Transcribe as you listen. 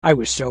I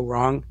was so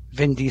wrong.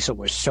 Vin Diesel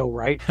was so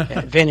right.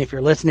 Vin, if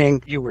you're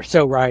listening, you were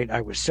so right.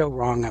 I was so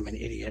wrong. I'm an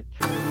idiot.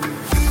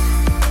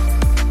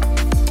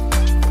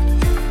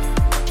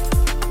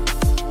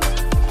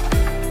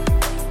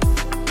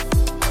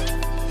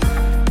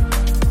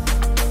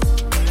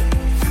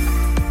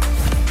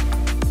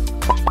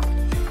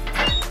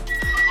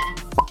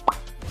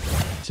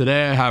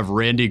 Today I have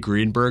Randy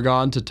Greenberg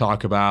on to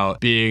talk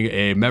about being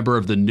a member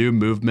of the new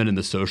movement in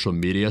the social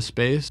media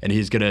space. And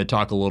he's going to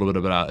talk a little bit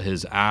about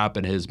his app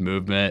and his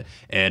movement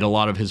and a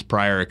lot of his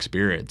prior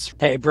experience.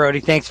 Hey, Brody,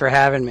 thanks for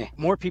having me.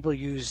 More people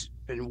use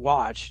and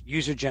watch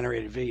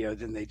user-generated video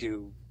than they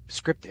do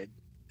scripted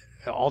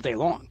all day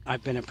long.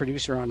 I've been a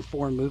producer on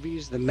 4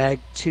 movies. The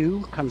Meg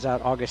 2 comes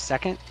out August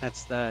 2nd.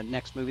 That's the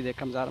next movie that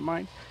comes out of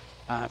mine.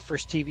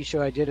 First TV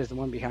show I did is the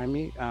one behind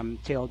me,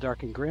 Tale of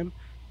Dark and Grim.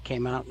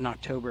 Came out in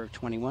October of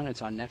 21.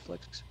 It's on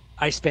Netflix.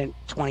 I spent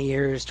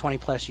 20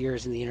 plus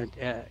years in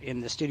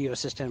the studio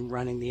system,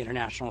 running the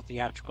international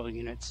theatrical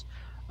units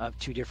of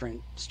 2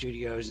 different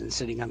studios and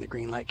sitting on the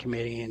Greenlight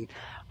Committee. And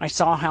I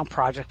saw how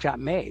projects got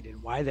made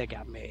and why they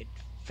got made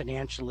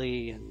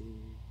financially and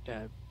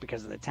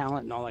because of the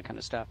talent and all that kind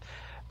of stuff.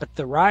 But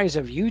the rise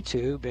of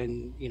YouTube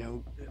and,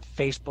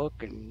 Facebook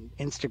and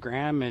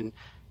Instagram and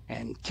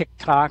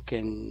TikTok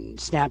and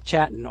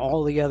Snapchat and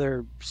all the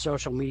other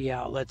social media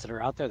outlets that are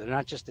out there. They're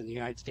not just in the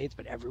United States,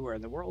 but everywhere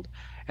in the world.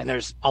 And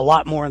there's a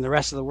lot more in the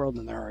rest of the world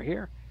than there are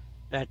here.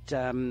 That,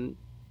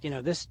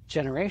 this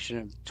generation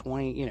of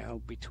 20,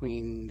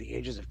 between the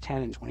ages of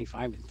 10 and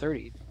 25 and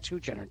 30, 3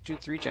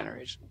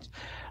 generations,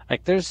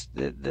 like there's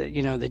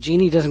the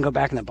genie doesn't go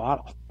back in the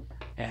bottle.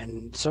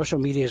 And social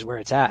media is where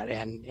it's at.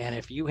 And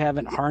if you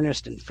haven't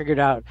harnessed and figured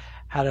out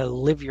how to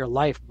live your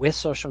life with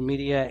social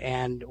media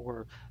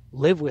or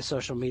live with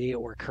social media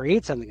or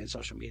create something in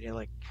social media,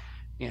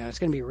 it's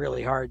going to be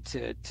really hard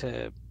to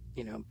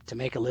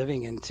make a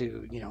living and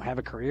to have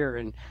a career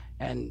and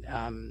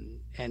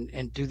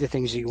do the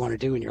things that you want to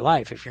do in your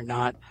life if you're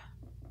not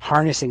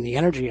harnessing the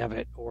energy of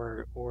it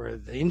or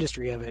the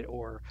industry of it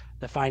or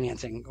the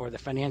financing or the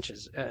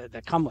finances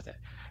that come with it.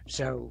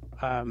 So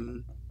I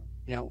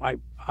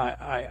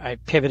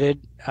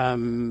pivoted a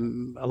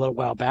little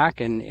while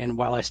back, and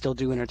while I still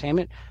do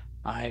entertainment,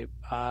 I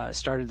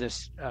started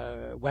this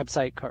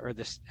website or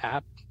this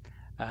app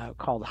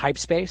called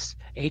Hypespace,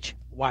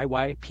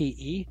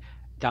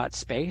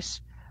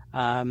 HYYPE.space,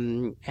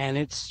 and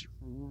it's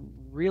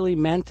really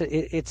meant to,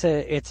 it's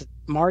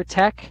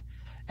MarTech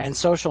and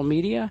social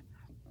media.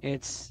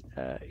 It's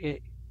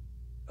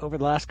over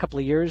the last couple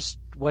of years,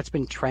 what's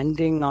been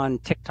trending on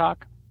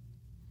TikTok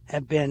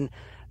have been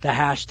the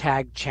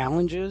hashtag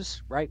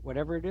challenges, right?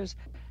 Whatever it is,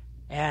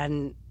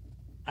 and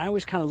I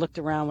always kind of looked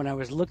around when I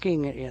was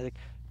looking at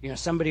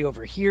somebody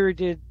over here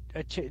did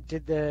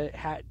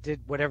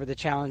whatever the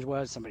challenge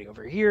was. Somebody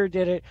over here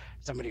did it.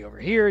 Somebody over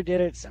here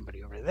did it.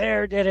 Somebody over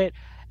there did it.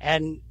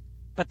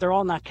 But they're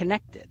all not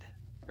connected,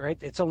 right?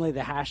 It's only the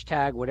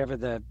hashtag, whatever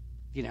the,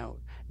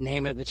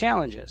 name of the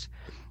challenge is.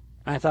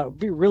 And I thought it would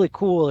be really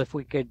cool if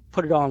we could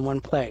put it all in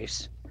one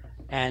place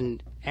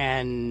and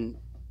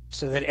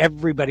so that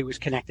everybody was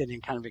connected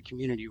in kind of a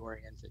community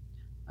oriented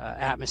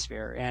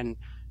atmosphere. And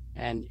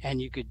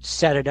you could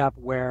set it up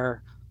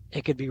where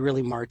it could be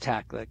really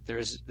MarTech. Like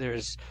there's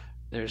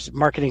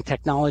marketing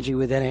technology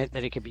within it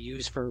that it could be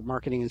used for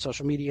marketing and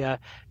social media.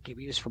 It could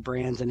be used for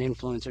brands and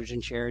influencers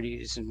and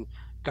charities and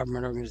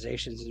government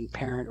organizations and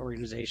parent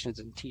organizations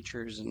and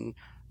teachers, and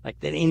like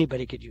that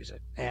anybody could use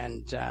it.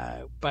 And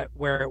but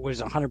where it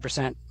was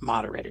 100%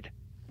 moderated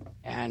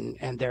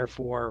and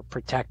therefore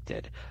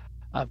protected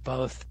of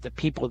both the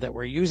people that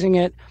were using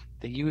it,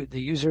 the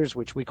users,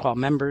 which we call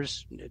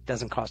members. It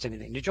doesn't cost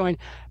anything to join,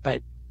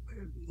 but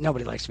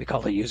nobody likes to be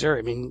called a user.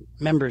 I mean,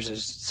 members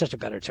is such a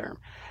better term.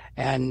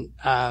 And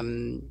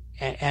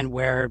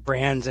where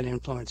brands and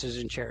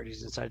influencers and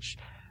charities and such,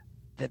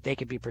 that they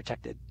could be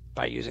protected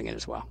by using it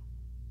as well.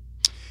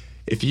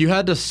 If you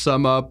had to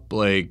sum up,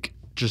 like,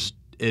 just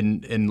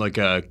in like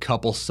a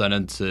couple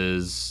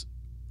sentences,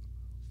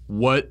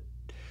 what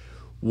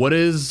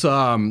is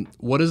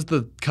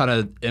the kind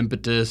of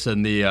impetus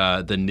and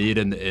the need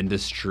in the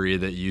industry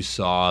that you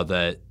saw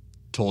that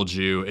told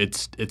you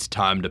it's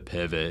time to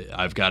pivot?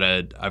 I've got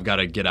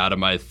to get out of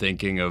my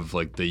thinking of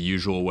like the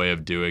usual way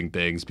of doing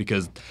things,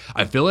 because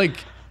I feel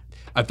like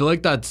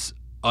that's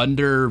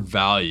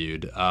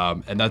undervalued,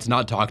 and that's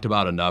not talked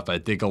about enough. I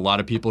think a lot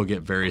of people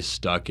get very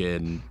stuck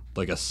in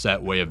like a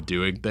set way of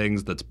doing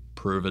things that's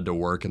proven to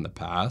work in the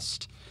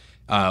past.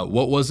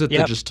 What was it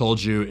that just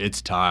told you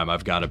it's time,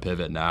 I've got to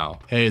pivot now?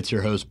 Hey, it's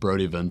your host,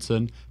 Brody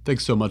Vinson.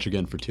 Thanks so much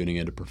again for tuning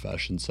into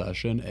Profession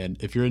Session.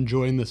 And if you're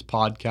enjoying this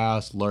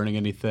podcast, learning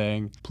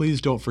anything,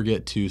 please don't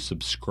forget to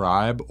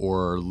subscribe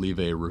or leave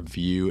a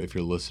review if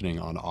you're listening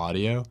on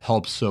audio.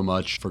 Helps so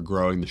much for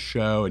growing the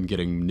show and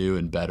getting new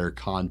and better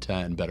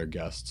content and better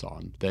guests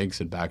on.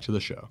 Thanks, and back to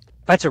the show.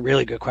 That's a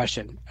really good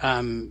question,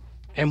 and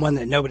one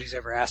that nobody's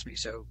ever asked me,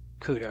 so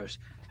kudos.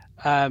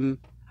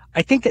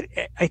 I think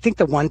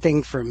the one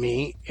thing for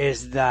me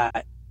is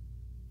that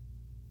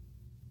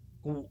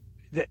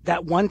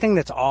that one thing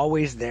that's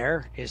always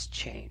there is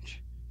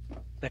change.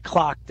 The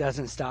clock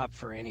doesn't stop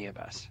for any of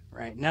us,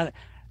 right? None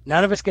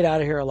of us get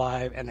out of here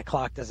alive, and the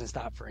clock doesn't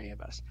stop for any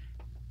of us.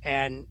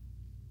 And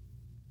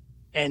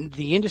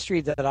the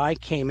industry that I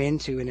came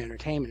into in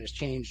entertainment has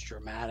changed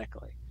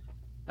dramatically.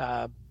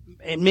 Uh,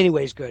 in many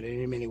ways good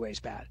and in many ways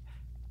bad.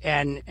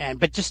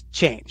 But just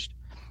changed.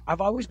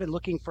 I've always been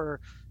looking for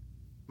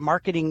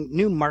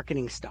new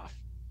marketing stuff,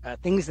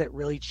 things that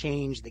really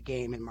change the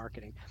game in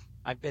marketing.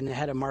 I've been the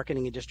head of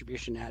marketing and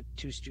distribution at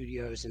two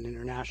studios in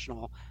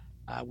international.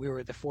 We were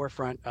at the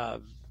forefront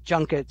of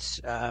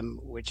junkets,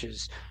 which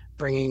is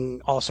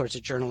bringing all sorts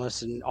of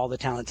journalists and all the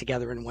talent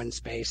together in one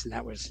space, and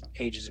that was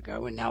ages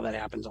ago. And now that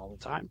happens all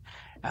the time,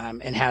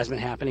 and has been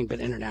happening.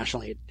 But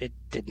internationally, it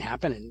didn't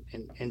happen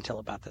until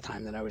about the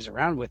time that I was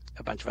around with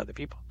a bunch of other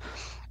people.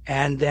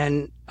 And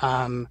then,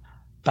 when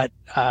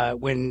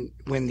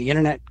the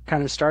internet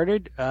kind of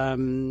started,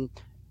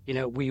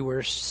 we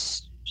were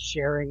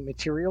sharing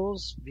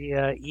materials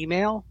via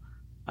email,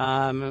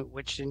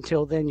 which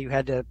until then you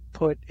had to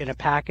put in a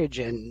package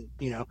and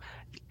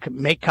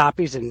make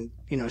copies and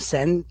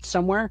send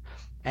somewhere,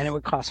 and it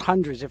would cost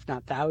hundreds, if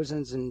not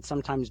thousands, and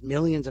sometimes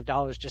millions of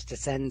dollars just to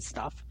send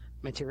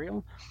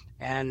material.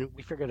 And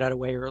we figured out a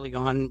way early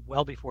on,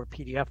 well before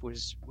PDF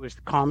was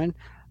common,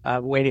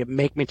 a way to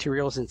make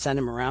materials and send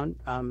them around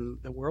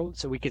the world,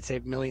 so we could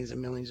save millions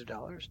and millions of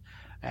dollars.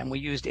 And we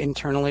used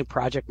internally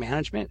project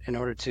management in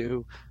order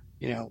to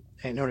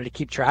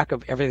keep track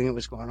of everything that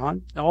was going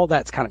on. All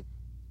that's kind of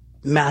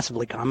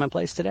massively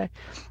commonplace today.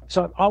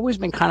 So I've always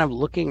been kind of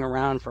looking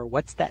around for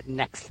what's that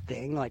next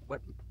thing, like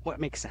what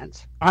makes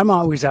sense. I'm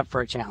always up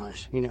for a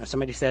challenge.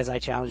 Somebody says I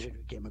challenge you to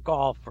a game of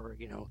golf, or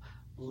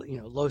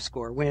low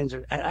score wins,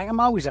 or I'm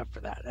always up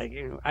for that.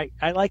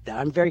 I like that.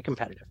 I'm very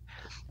competitive,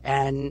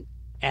 and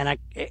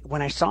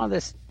when I saw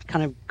this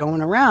kind of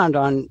going around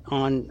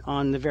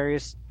on the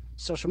various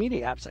social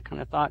media apps, I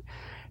kind of thought,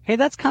 hey,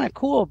 that's kind of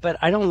cool, but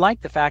I don't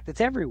like the fact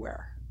it's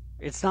everywhere.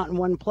 It's not in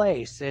one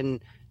place,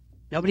 and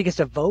nobody gets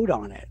to vote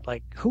on it.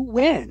 Like, who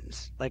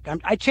wins? Like,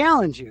 I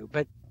challenge you,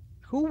 but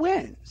who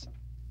wins?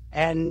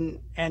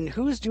 And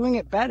who's doing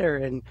it better?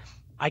 And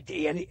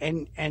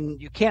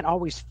you can't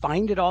always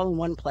find it all in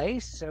one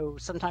place. So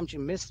sometimes you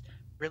miss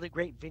really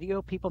great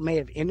video. People may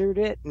have entered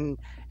it and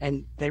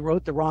they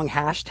wrote the wrong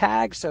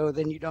hashtag, so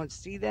then you don't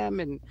see them.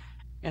 And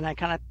I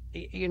kind of,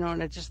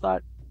 and I just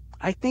thought,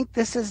 I think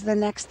this is the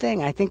next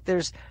thing. I think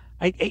there's,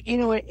 I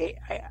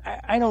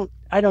don't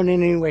in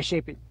any way,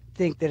 shape,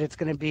 think that it's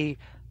going to be,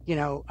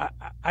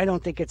 I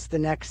don't think it's the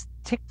next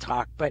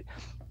TikTok, but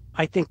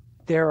I think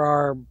there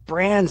are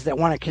brands that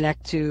want to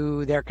connect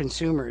to their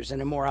consumers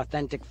in a more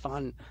authentic,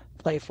 fun,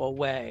 playful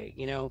way.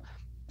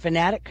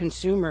 Fanatic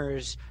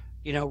consumers,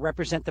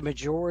 represent the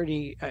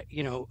majority,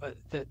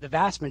 the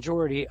vast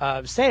majority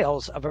of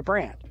sales of a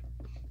brand.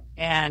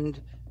 And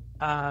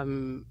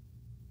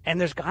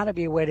there's got to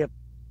be a way to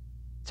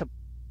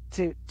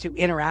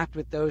interact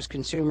with those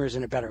consumers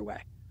in a better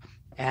way.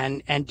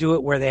 And do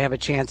it where they have a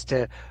chance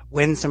to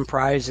win some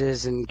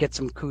prizes and get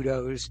some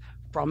kudos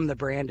from the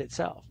brand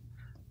itself.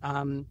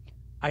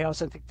 I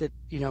also think that,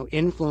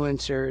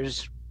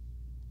 influencers,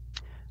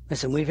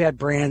 listen, we've had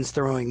brands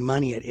throwing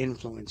money at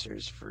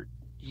influencers for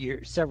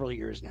several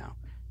years now.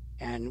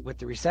 And with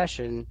the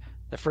recession,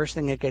 the first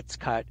thing that gets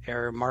cut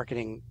are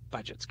marketing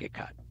budgets get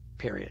cut,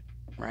 period,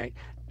 right?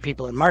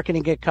 People in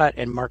marketing get cut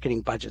and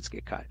marketing budgets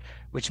get cut,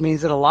 which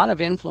means that a lot of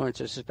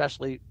influencers,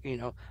 especially,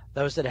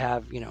 those that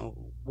have,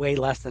 way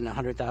less than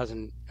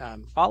 100,000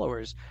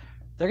 followers,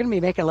 they're going to be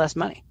making less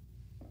money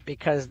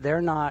because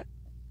they're not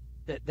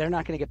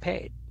going to get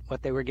paid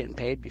what they were getting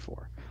paid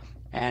before.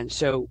 And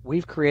so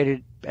we've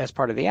created, as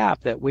part of the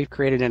app, that we've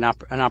created an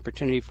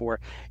opportunity for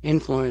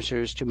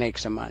influencers to make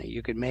some money.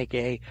 You could make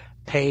a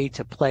pay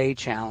to play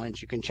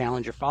challenge. You can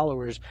challenge your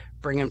followers,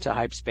 bring them to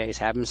Hypespace,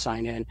 have them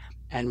sign in,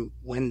 and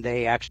when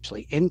they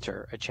actually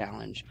enter a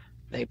challenge,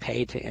 they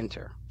pay to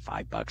enter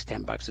 $5,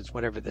 $10. It's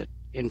whatever the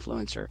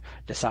influencer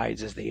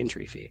decides is the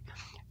entry fee,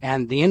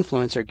 and the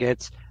influencer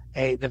gets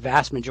the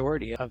vast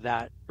majority of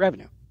that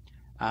revenue,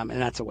 and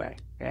that's a way.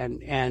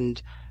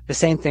 And the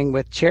same thing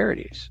with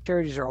charities.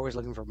 Charities are always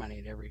looking for money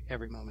at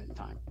every moment in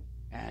time,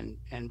 and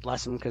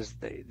bless them, because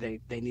they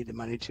need the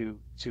money to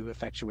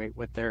effectuate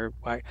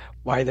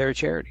why they're a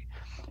charity.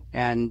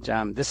 And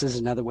this is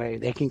another way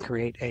they can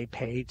create a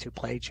pay to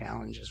play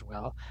challenge as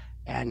well,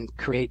 and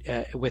create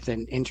with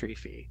an entry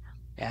fee,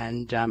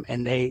 and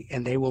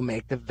they will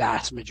make the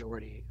vast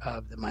majority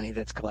of the money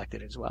that's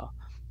collected as well.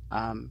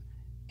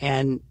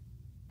 And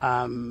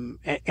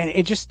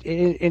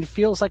it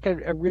feels like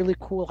a really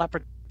cool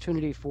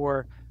opportunity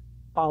for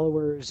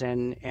followers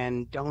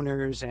and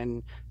donors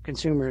and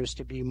consumers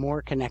to be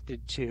more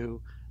connected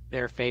to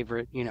their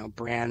favorite,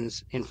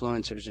 brands,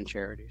 influencers, and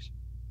charities.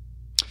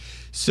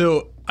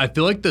 So I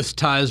feel like this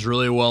ties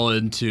really well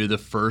into the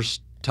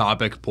first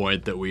topic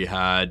point that we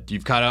had.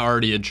 You've kind of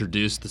already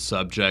introduced the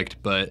subject,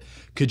 but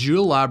could you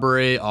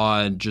elaborate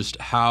on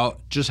how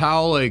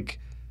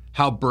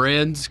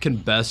brands can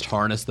best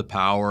harness the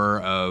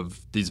power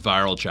of these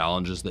viral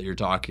challenges that you're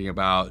talking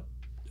about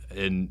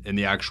in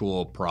the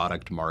actual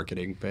product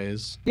marketing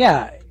phase?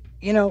 Yeah,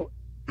 you know,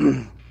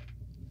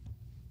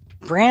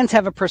 brands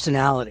have a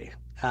personality,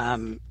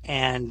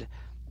 and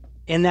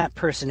in that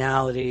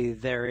personality,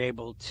 they're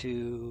able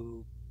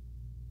to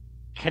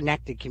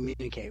connect and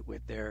communicate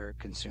with their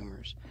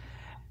consumers.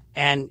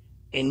 And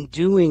in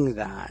doing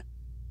that,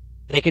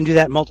 they can do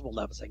that at multiple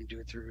levels. They can do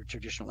it through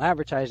traditional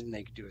advertising.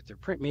 They can do it through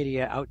print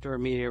media, outdoor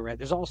media, right?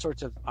 There's all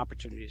sorts of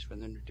opportunities for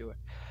them to do it.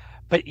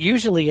 But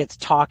usually it's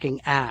talking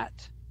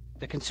at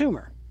the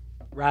consumer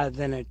rather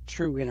than a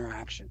true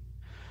interaction.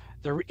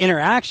 The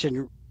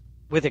interaction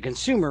with a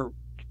consumer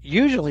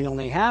usually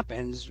only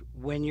happens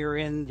when you're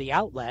in the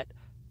outlet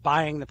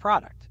buying the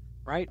product,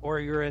 right? Or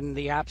you're in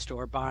the app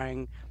store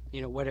buying,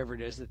 whatever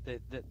it is that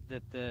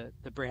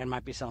the brand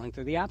might be selling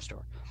through the app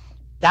store.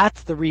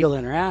 That's the real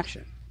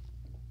interaction.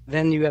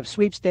 Then you have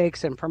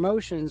sweepstakes and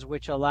promotions,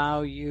 which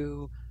allow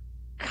you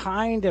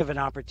kind of an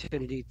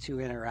opportunity to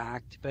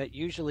interact, but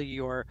usually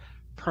your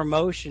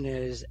promotion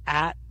is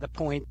at the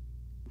point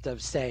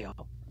of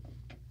sale.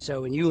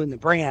 So when you as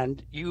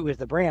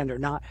the brand are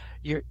not,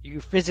 you're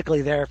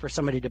physically there for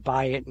somebody to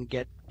buy it and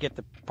get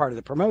the part of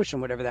the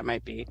promotion, whatever that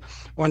might be.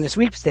 Or in the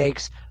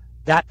sweepstakes,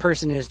 that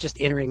person is just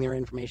entering their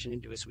information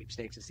into a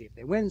sweepstakes to see if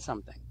they win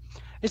something.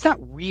 It's not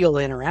real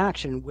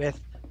interaction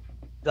with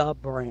the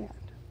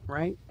brand,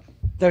 right?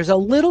 There's a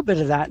little bit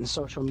of that in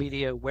social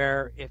media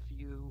where if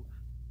you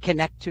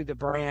connect to the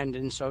brand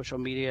in social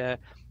media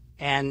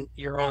and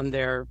you're on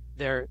their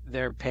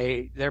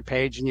page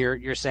and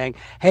you're saying,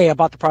 hey, I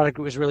bought the product,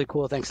 it was really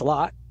cool, thanks a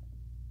lot,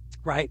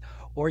 right?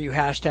 Or you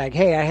hashtag,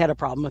 hey, I had a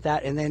problem with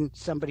that, and then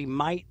somebody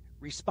might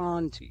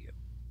respond to you,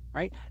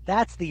 right?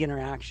 That's the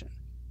interaction.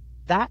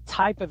 That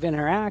type of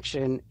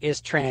interaction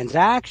is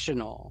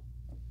transactional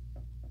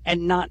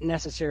and not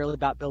necessarily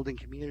about building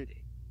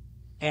community.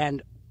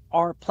 And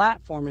our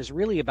platform is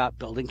really about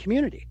building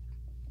community,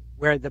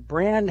 where the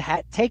brand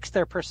takes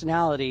their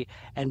personality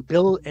and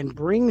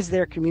brings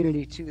their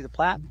community to the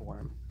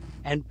platform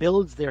and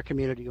builds their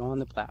community on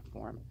the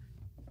platform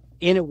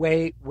in a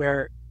way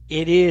where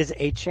it is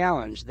a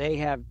challenge.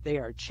 They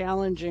are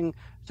challenging.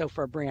 So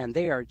for a brand,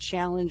 they are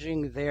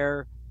challenging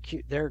their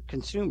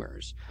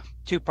consumers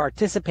to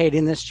participate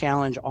in this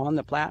challenge on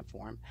the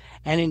platform.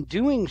 And in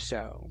doing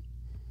so,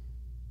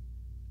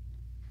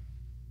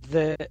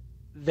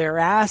 they're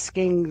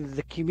asking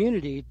the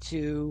community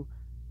to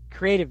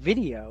create a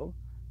video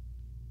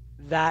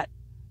that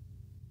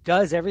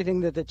does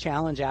everything that the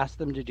challenge asks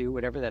them to do,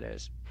 whatever that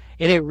is,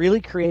 in a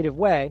really creative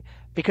way,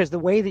 because the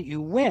way that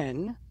you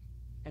win,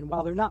 and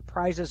while they're not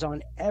prizes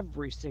on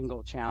every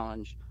single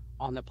challenge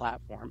on the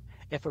platform,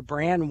 if a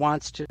brand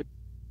wants to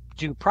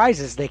do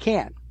prizes, they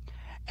can.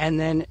 And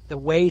then the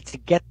way to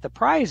get the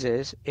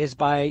prizes is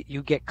by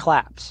you get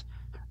claps.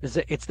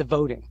 It's the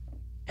voting.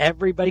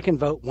 Everybody can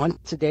vote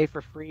once a day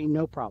for free,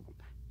 no problem.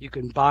 You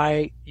can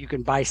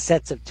buy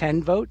sets of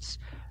 10 votes,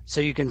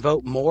 so you can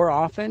vote more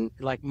often,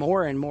 like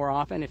more and more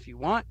often if you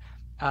want.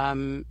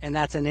 And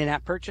that's an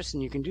in-app purchase,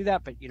 and you can do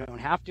that, but you don't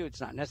have to.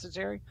 It's not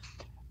necessary.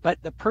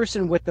 But the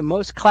person with the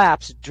most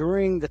claps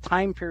during the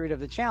time period of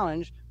the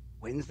challenge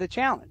wins the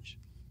challenge.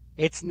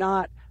 It's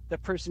not the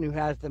person who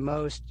has the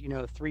most,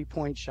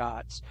 3-point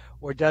shots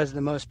or does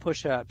the most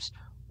push-ups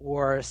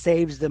or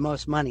saves the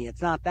most money.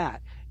 It's not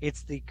that.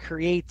 It's the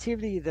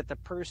creativity that the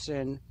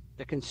person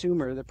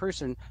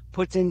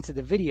puts into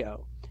the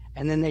video,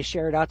 and then they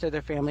share it out to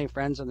their family and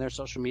friends on their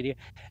social media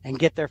and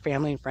get their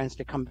family and friends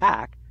to come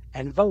back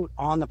and vote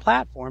on the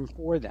platform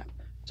for them.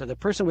 So the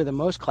person with the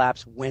most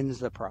claps wins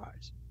the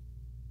prize.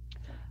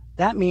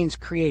 That means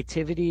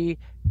creativity,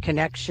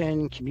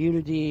 connection,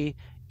 community,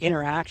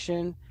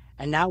 interaction.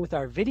 And now with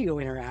our video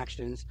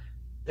interactions,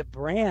 the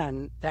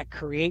brand that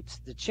creates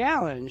the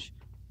challenge,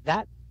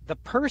 that the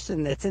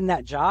person that's in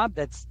that job,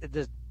 that's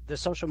the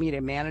social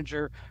media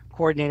manager,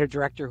 coordinator,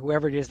 director,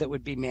 whoever it is that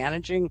would be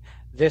managing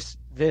this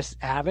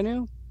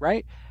avenue,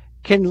 right,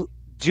 can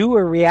do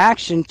a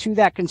reaction to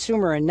that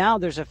consumer, and now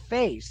there's a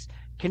face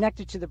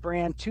connected to the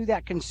brand to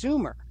that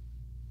consumer.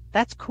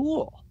 That's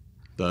cool.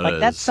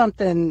 That's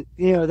something,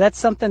 that's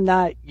something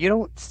that you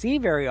don't see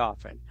very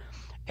often.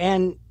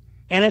 And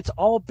it's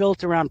all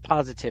built around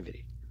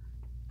positivity.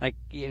 Like,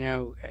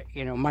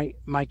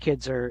 my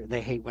kids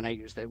they hate when I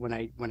use that, when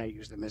I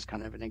use them as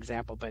kind of an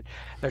example, but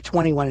they're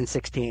 21 and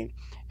 16,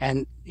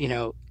 and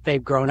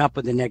they've grown up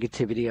with the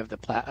negativity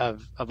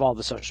of all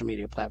the social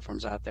media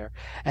platforms out there,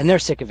 and they're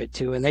sick of it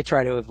too, and they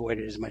try to avoid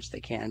it as much as they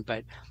can.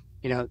 But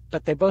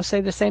but they both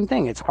say the same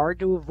thing: it's hard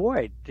to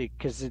avoid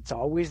because it's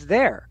always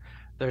there.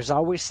 There's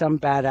always some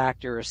bad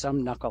actor or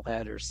some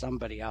knucklehead or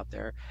somebody out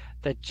there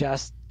that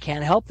just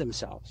can't help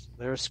themselves.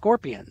 They're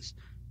scorpions.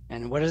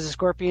 And what does a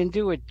scorpion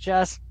do? It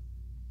just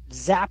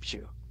zaps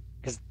you,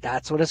 because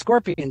that's what a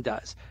scorpion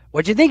does.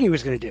 What do you think he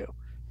was going to do,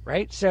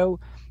 right? So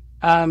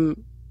to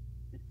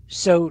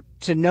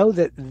know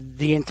that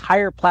the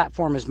entire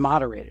platform is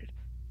moderated,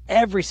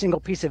 every single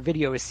piece of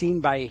video is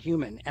seen by a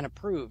human and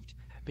approved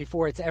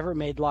before it's ever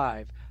made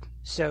live.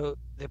 So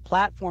the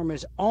platform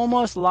is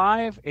almost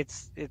live.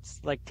 It's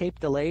like tape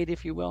delayed,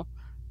 if you will.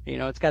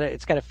 It's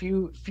got a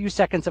few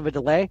seconds of a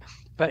delay,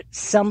 but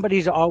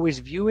somebody's always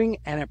viewing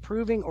and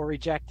approving or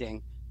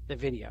rejecting the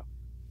video.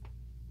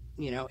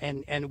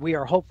 And we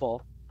are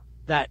hopeful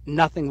that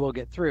nothing will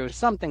get through.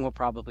 Something will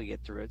probably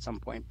get through at some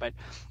point, but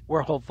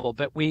we're hopeful.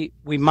 But we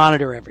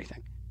monitor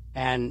everything,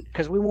 and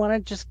because we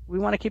want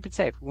to keep it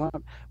safe.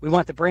 We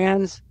want the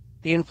brands,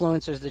 the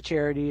influencers, the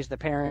charities, the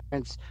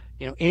parents,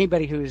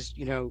 anybody who's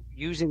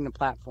using the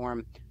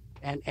platform,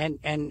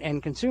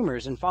 and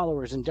consumers and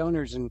followers and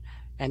donors and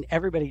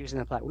everybody using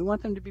the platform. We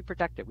want them to be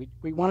protected.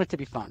 We want it to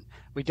be fun.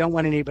 We don't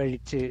want anybody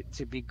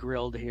to be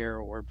grilled here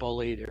or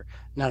bullied or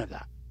none of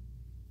that.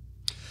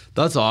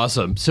 That's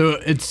awesome. So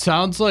it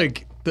sounds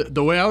like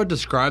the way I would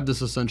describe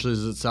this essentially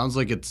is it sounds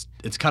like it's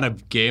kind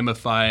of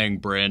gamifying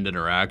brand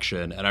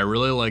interaction, and I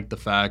really like the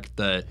fact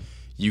that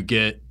you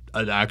get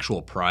an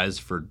actual prize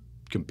for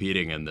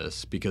competing in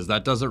this, because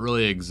that doesn't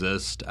really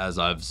exist as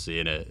I've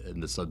seen it, in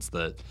the sense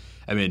that,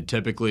 I mean,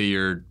 typically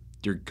you're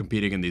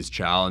competing in these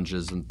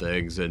challenges and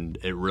things, and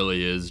it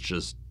really is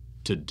just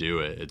to do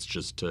it. It's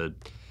just to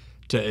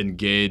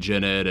engage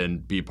in it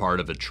and be part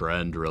of a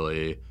trend,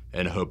 really,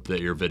 and hope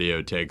that your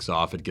video takes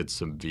off and gets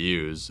some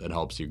views and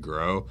helps you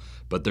grow.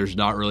 But there's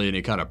not really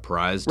any kind of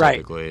prize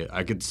typically. Right.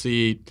 I could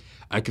see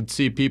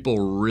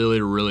people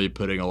really, really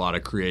putting a lot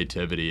of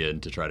creativity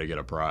in to try to get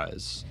a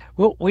prize.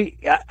 Well,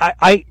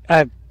 I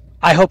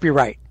hope you're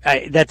right.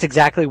 That's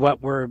exactly what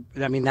I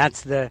mean,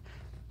 that's the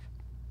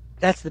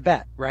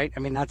bet, right? I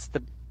mean, that's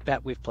the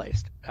bet we've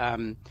placed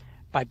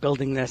by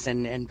building this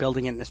and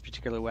building it in this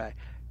particular way.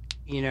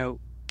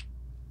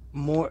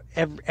 More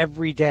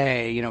every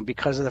day,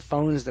 because of the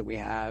phones that we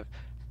have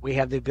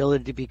the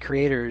ability to be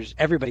creators.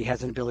 Everybody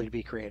has an ability to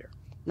be a creator.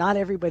 Not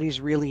everybody's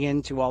really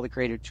into all the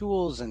creative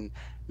tools and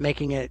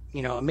making it,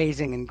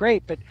 amazing and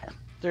great, but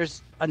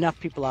there's enough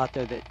people out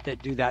there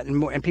that do that,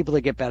 and people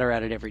that get better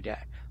at it every day.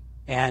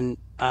 And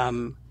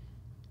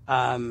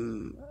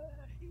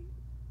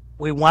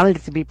we wanted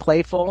it to be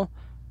playful.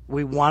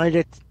 We wanted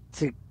it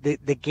to the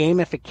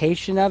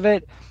gamification of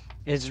it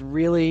is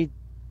really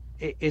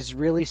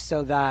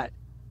so that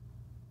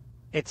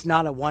it's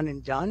not a one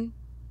and done,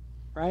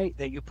 right?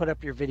 That you put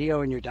up your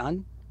video and you're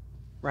done,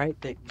 right?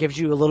 That gives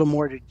you a little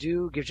more to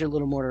do, gives you a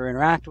little more to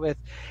interact with.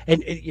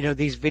 And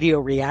these video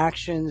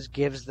reactions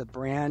gives the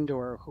brand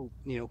or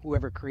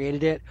whoever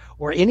created it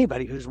or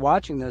anybody who's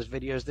watching those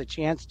videos the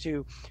chance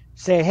to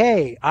say,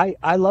 hey,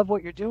 I love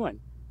what you're doing.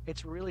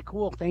 It's really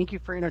cool. Thank you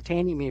for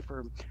entertaining me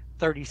for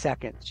 30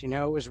 seconds. It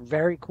was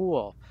very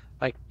cool.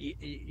 Like,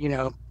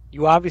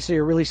 you obviously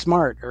are really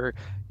smart, or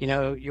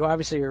you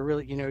obviously are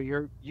really,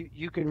 you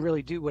can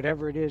really do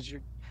whatever it is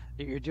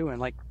that you're doing.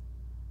 Like,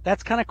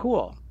 that's kind of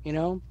cool.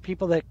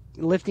 People that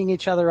lifting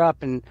each other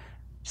up and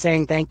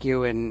saying thank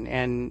you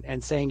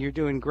and saying you're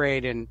doing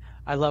great and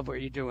I love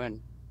what you're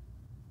doing.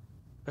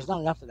 There's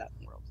not enough of that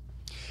in the world.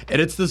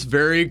 And it's this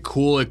very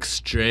cool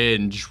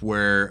exchange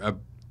where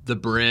the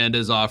brand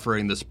is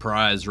offering this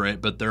prize, right?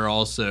 But they're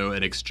also,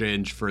 in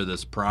exchange for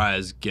this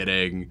prize,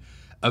 getting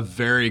a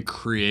very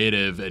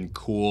creative and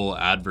cool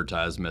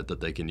advertisement that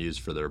they can use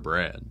for their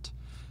brand.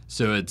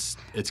 So it's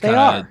kind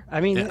of,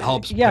 I mean, it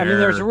helps. Yeah, I mean,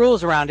 there's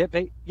rules around it,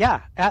 but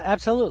yeah,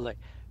 absolutely.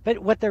 But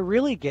what they're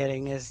really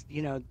getting is,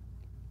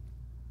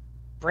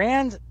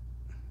 brands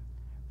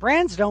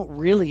don't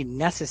really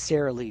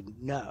necessarily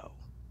know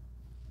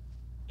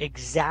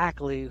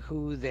exactly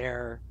who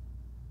their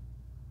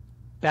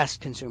best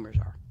consumers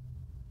are.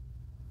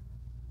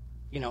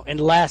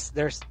 Unless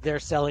they're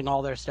selling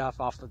all their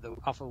stuff off of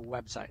a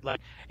website,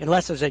 like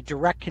unless there's a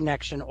direct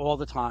connection all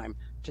the time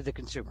to the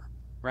consumer,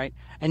 right?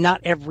 And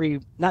not every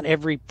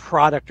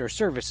product or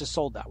service is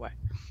sold that way,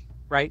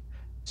 right?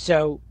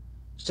 So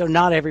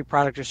not every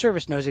product or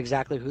service knows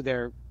exactly who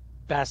their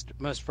best,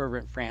 most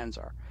fervent fans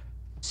are.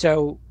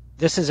 So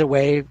this is a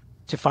way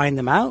to find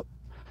them out.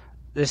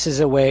 This is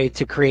a way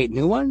to create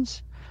new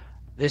ones.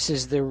 This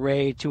is the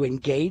way to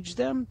engage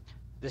them.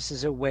 This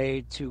is a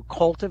way to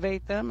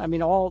cultivate them. I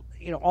mean, all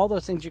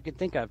those things you can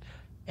think of,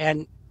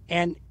 and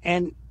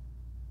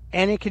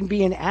it can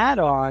be an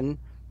add-on.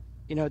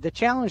 The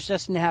challenge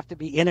doesn't have to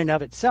be in and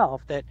of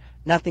itself that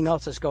nothing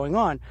else is going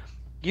on.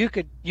 You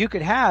could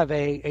have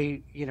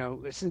the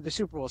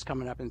Super Bowl is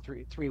coming up in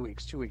 3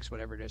 weeks, 2 weeks,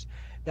 whatever it is.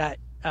 That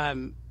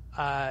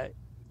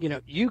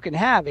you can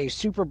have a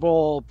Super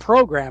Bowl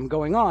program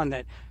going on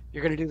that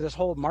you're going to do this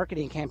whole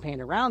marketing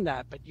campaign around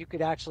that, but you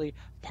could actually,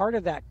 part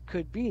of that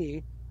could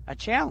be a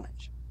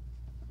challenge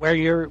where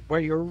you're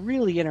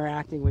really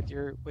interacting with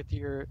your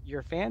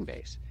fan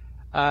base.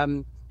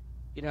 And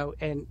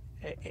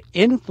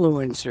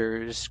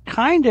influencers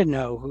kind of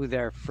know who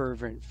their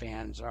fervent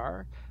fans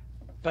are,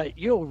 but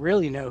you'll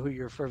really know who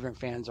your fervent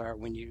fans are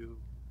when you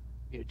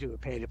do a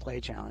pay to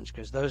play challenge,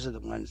 because those are the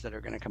ones that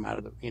are going to come out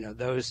of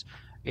those,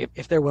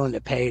 if they're willing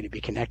to pay to be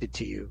connected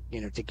to you,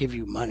 to give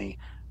you money,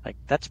 like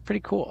that's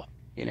pretty cool.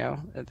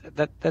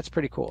 That's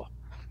pretty cool.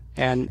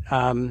 And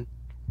I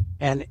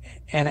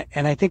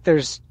think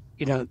there's,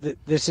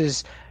 this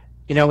is,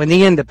 in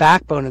the end, the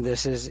backbone of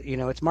this is,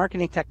 it's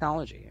marketing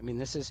technology. I mean,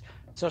 this is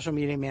social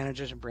media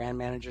managers and brand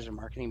managers and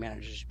marketing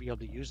managers should be able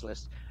to use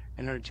lists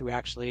in order to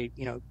actually,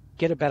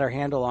 get a better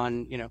handle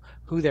on,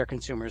 who their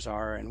consumers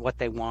are and what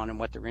they want and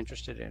what they're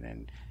interested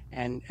in,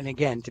 and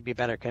again, to be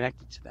better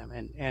connected to them.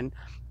 And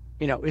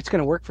it's going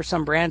to work for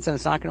some brands and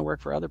it's not going to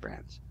work for other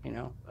brands.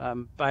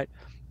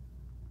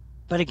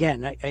 But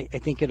again, I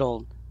think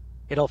it'll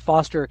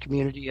foster a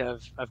community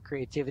of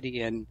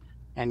creativity and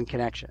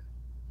connection.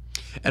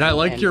 And I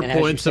like your and as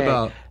you points say,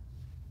 about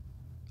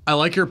I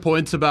like your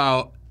points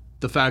about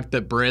the fact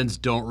that brands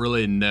don't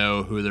really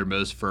know who their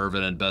most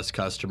fervent and best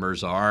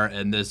customers are.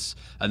 And this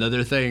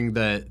another thing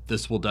that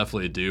this will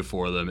definitely do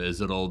for them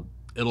is it'll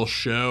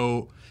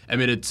show. I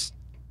mean, it's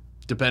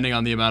depending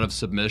on the amount of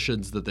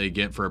submissions that they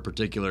get for a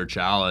particular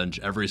challenge.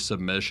 Every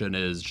submission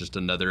is just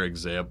another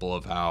example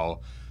of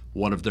how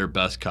one of their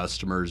best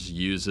customers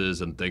uses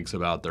and thinks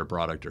about their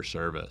product or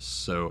service.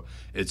 So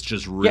it's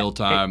just yeah, real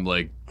time,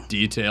 like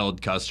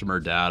detailed customer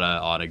data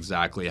on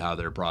exactly how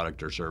their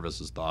product or service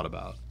is thought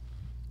about.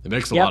 It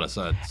makes a yep. lot of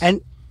sense.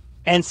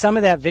 And some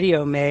of that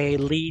video may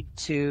lead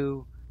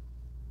to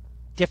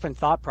different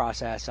thought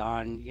process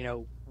on,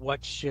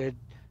 what should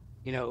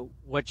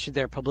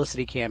their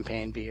publicity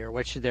campaign be, or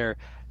what should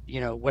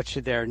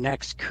their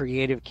next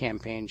creative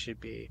campaign should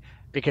be,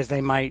 because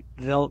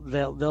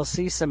they'll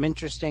see some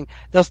interesting,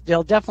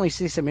 they'll definitely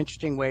see some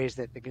interesting ways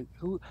that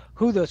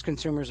who those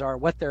consumers are,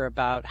 what they're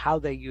about, how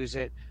they use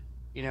it,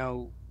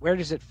 where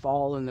does it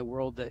fall in the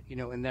world, that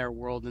in their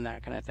world, and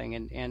that kind of thing.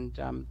 And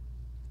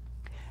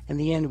in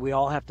the end, we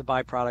all have to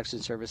buy products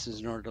and services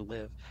in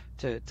order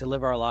to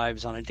live our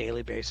lives on a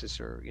daily basis,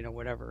 or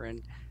whatever.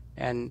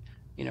 And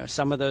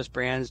some of those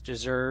brands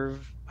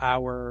deserve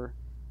our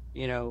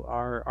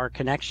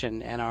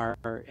connection and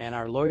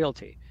our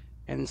loyalty,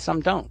 and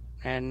some don't.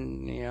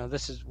 And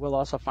we'll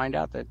also find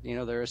out that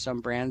there are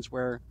some brands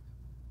where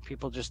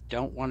people just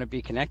don't want to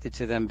be connected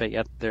to them, but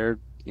yet they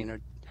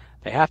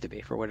have to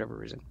be for whatever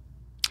reason.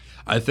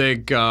 I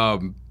think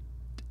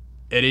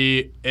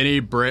any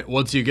brand,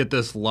 once you get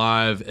this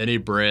live, any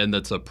brand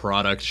that's a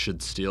product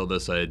should steal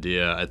this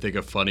idea. I think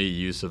a funny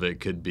use of it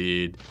could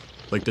be,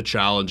 like, the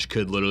challenge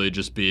could literally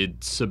just be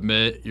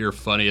submit your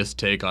funniest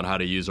take on how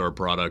to use our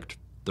product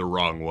the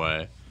wrong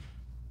way,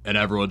 and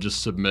everyone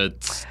just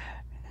submits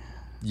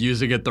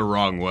using it the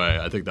wrong way.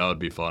 I think that would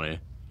be funny.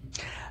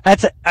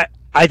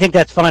 I think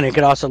that's fun. It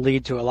could also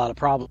lead to a lot of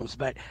problems,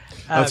 but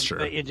That's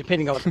true.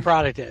 depending on what the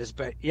product is.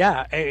 But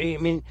yeah, I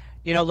mean,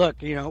 look,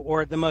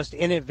 or the most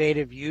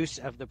innovative use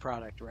of the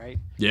product, right?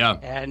 Yeah.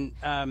 And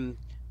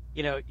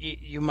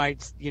you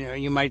might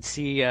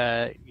see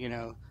a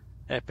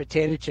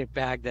potato chip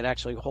bag that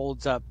actually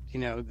holds up,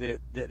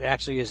 that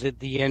actually is at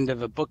the end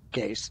of a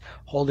bookcase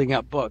holding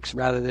up books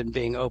rather than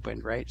being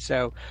opened, right?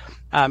 So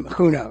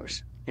who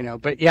knows,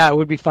 but yeah, it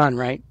would be fun,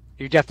 right?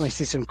 You definitely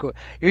see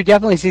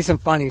some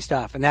funny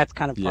stuff, and that's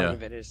kind of part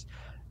of it is,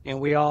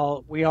 we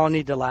all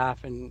need to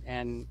laugh,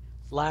 and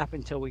laugh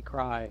until we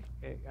cry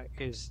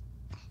is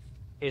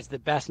the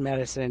best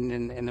medicine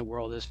in the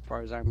world, as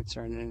far as I'm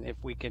concerned. And if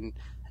we can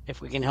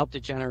help to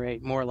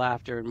generate more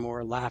laughter and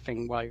more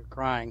laughing while you're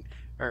crying,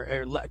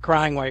 or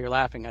crying while you're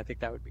laughing, I think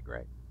that would be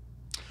great.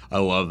 I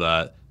love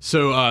that.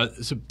 So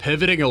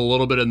pivoting a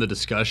little bit in the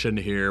discussion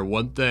here,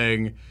 one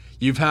thing,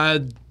 you've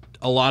had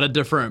a lot of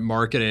different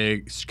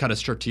marketing, kind of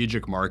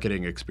strategic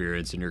marketing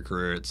experience in your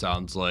career, it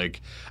sounds like.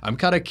 I'm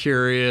kind of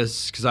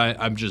curious, because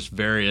I'm just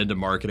very into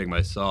marketing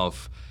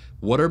myself.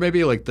 What are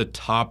maybe like the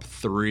top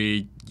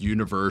 3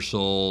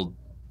 universal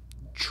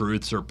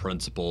truths or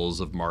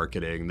principles of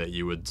marketing that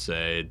you would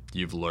say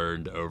you've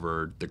learned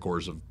over the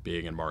course of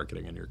being in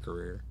marketing in your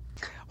career?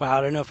 Well, I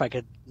don't know if I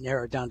could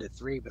narrow it down to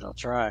 3, but I'll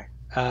try.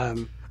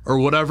 Or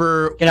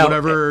whatever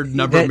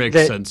number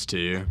makes sense to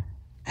you.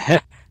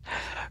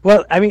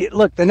 Well, I mean,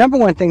 look, the number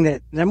one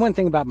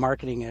thing about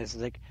marketing is,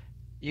 like,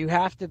 you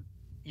have to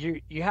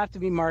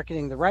be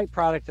marketing the right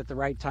product at the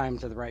right time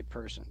to the right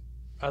person.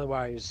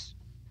 Otherwise,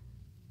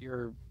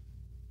 you're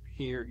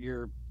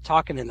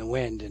talking in the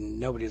wind and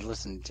nobody's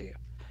listening to you.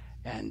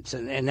 And so,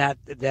 and that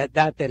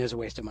then is a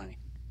waste of money.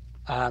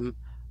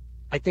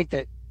 I think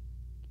that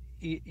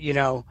you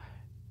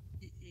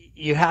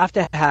have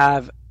to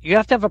have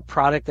a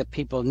product that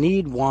people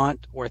need,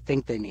 want, or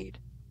think they need,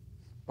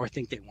 or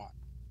think they want,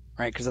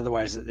 right? Because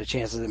otherwise, the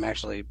chances of them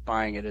actually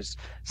buying it is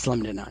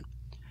slim to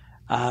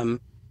none.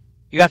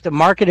 You have to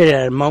market it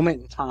at a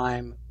moment in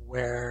time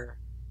where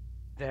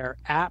they're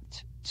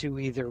apt to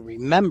either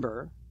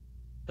remember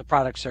the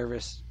product,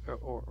 service,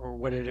 or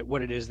what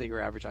it is that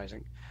you're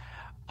advertising,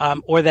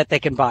 or that they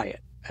can buy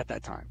it at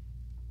that time.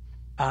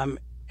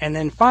 And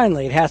then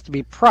finally, it has to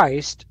be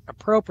priced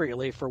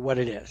appropriately for what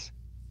it is.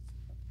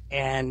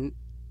 And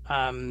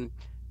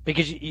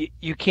because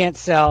you can't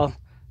sell,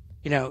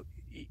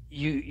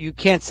 you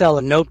can't sell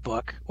a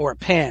notebook or a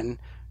pen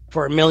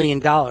for $1 million,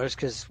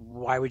 because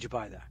why would you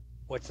buy that?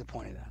 What's the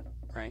point of that,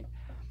 right?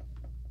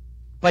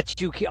 But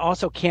you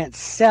also can't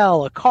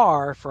sell a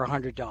car for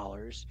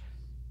 $100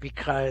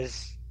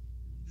 because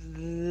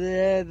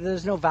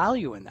there's no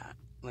value in that.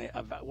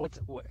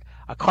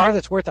 A car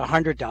that's worth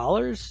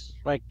 $100,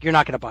 like you're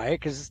not going to buy it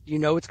because you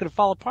know it's going to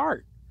fall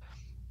apart.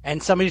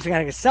 And somebody's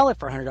going to sell it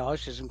for $100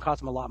 because it's going to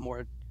cost them a lot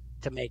more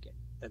to make it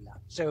than that.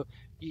 So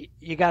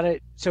you got to.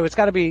 So it's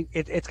got to be.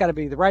 It's got to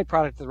be the right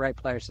product to the right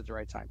place at the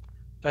right time.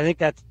 So I think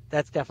that's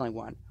definitely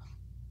one.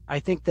 I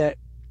think that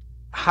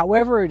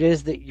however it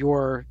is that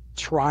you're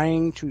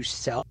trying to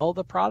sell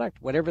the product,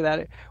 whatever that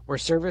is, or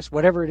service,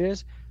 whatever it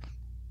is,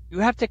 you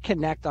have to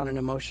connect on an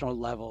emotional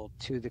level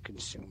to the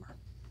consumer.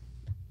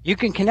 You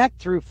can connect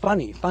through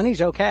funny.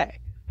 Funny's okay,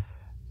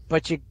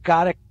 but you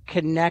got to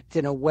connect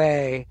in a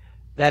way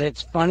that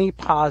it's funny,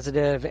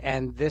 positive,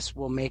 and this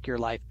will make your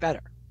life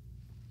better.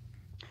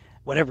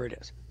 Whatever it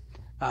is,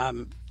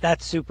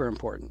 that's super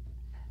important.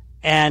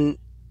 And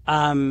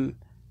and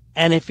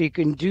if you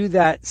can do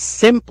that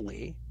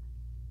simply,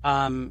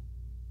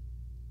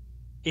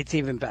 it's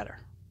even better.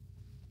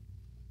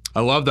 I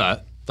love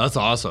that. That's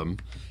awesome.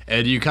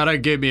 And you kind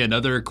of gave me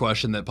another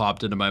question that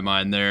popped into my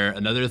mind there.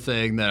 Another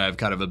thing that I've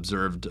kind of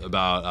observed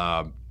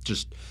about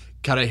just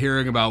kind of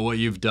hearing about what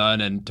you've done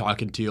and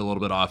talking to you a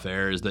little bit off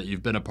air is that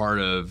you've been a part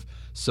of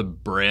some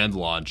brand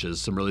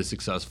launches, some really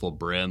successful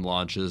brand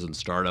launches and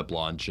startup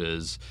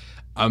launches.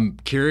 I'm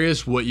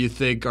curious what you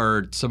think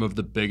are some of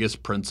the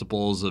biggest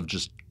principles of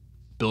just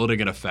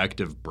building an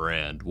effective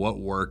brand. What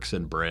works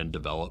in brand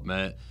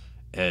development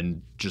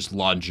and just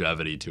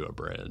longevity to a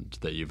brand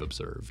that you've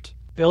observed?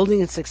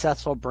 Building a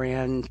successful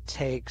brand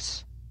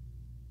takes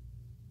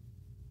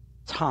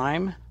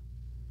time,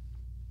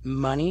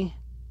 money,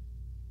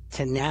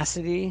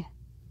 tenacity,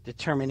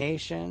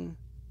 determination,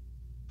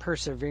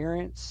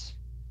 perseverance,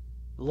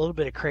 a little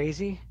bit of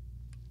crazy,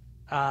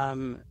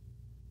 and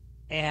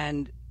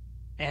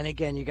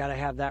again, you got to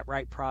have that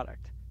right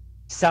product.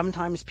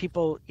 Sometimes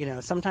people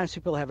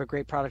have a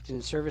great product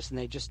and service, and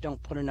they just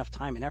don't put enough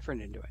time and effort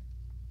into it.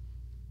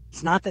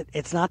 It's not that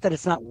it's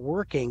not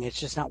working; it's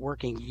just not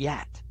working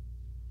yet.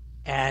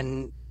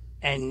 And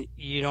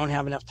you don't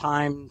have enough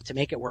time to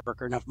make it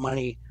work or enough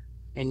money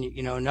and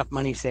enough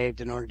money saved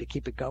in order to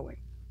keep it going.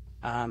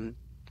 I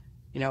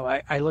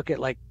look at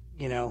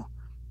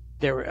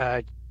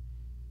there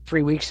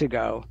 3 weeks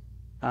ago,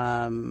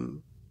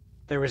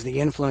 there was the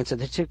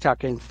TikTok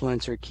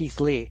influencer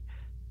Keith Lee,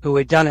 who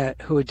had done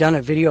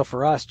a video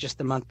for us just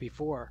the month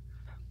before.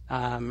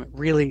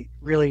 Really,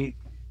 really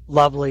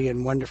lovely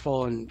and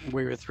wonderful, and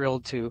we were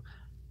thrilled to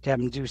have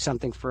him do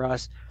something for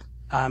us.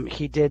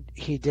 He did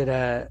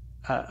a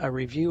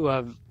review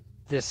of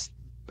this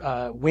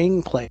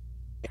wing place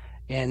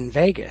in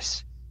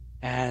Vegas,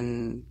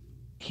 and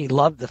he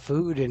loved the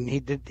food, and he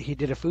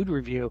did a food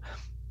review.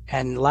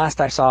 And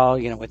last I saw,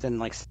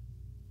 within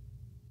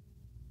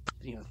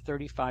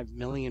 35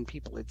 million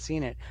people had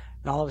seen it,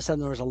 and all of a sudden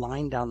there was a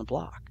line down the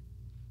block.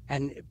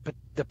 But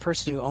the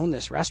person who owned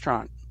this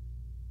restaurant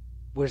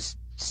was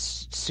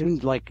soon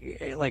like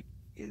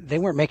they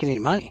weren't making any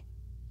money.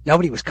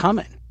 Nobody was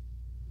coming.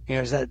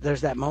 There's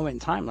that moment in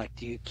time, like,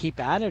 do you keep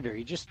at it or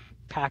you just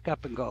pack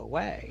up and go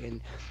away?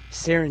 And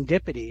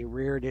serendipity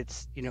reared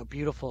its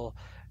beautiful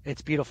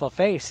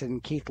face,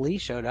 and Keith Lee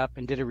showed up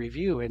and did a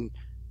review, and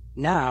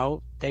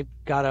now they've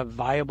got a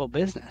viable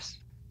business.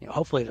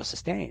 Hopefully it'll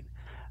sustain.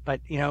 But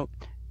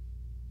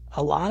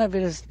a lot of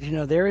it is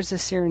there is a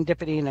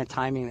serendipity and a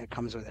timing that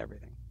comes with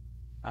everything.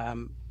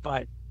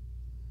 But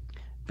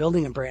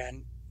building a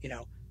brand,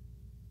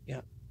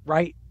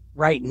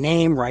 right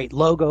name, right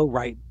logo,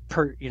 right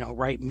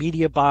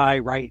media buy,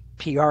 right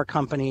PR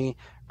company,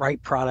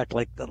 right product.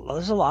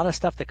 There's a lot of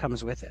stuff that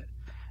comes with it.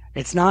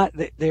 It's not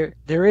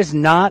there is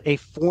not a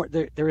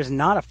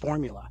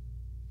formula,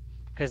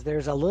 because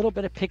there's a little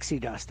bit of pixie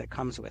dust that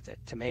comes with it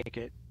to make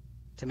it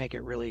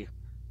really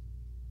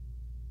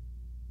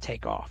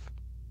take off.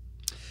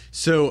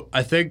 So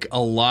I think a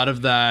lot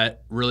of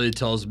that really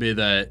tells me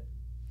that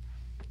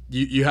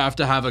you have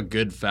to have a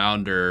good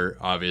founder,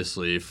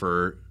 obviously,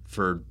 for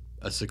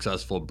a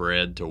successful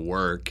brand to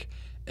work,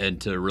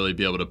 and to really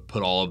be able to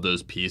put all of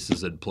those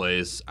pieces in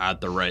place at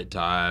the right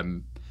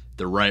time,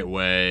 the right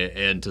way,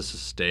 and to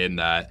sustain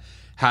that.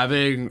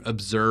 Having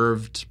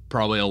observed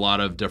probably a lot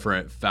of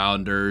different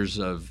founders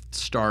of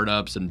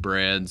startups and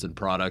brands and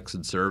products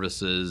and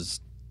services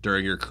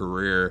during your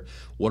career,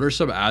 what are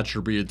some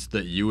attributes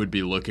that you would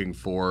be looking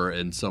for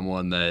in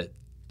someone that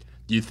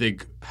you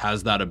think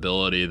has that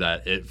ability,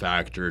 that it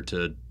factor,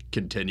 to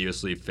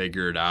continuously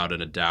figure it out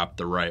and adapt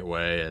the right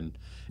way and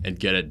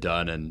get it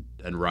done and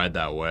ride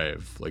that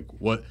wave? Like,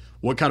 what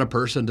kind of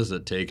person does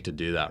it take to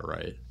do that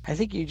right? I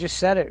think you just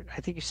said it.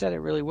 I think you said it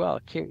really well.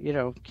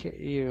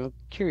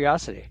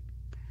 Curiosity.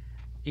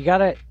 You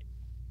gotta.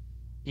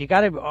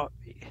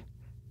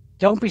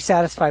 Don't be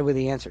satisfied with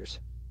the answers,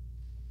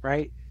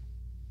 right?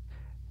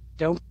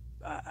 Don't.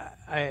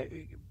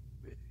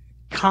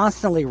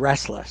 Constantly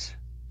restless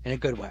in a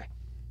good way.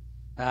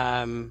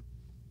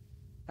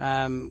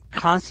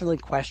 Constantly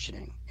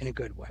questioning in a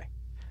good way.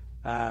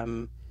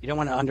 You don't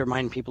want to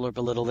undermine people or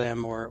belittle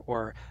them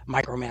or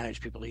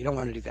micromanage people. You don't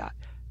want to do that,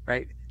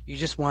 right? You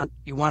just want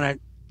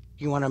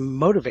to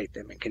motivate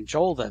them and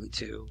cajole them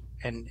to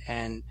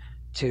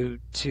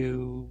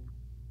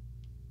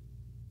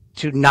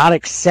to not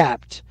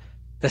accept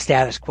the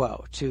status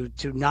quo, to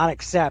not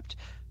accept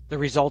the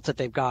results that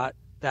they've got,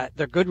 that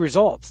they're good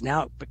results.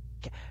 Now, but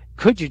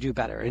could you do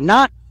better? And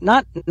not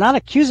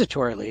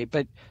accusatorily,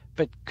 but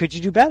could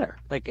you do better?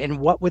 Like, and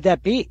what would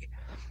that be?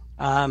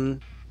 Um,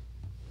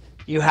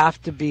 you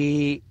have to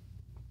be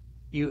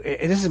you.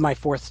 This is my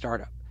fourth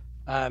startup.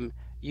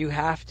 You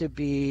have to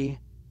be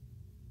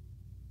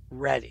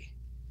ready.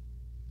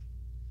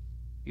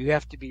 You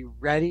have to be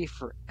ready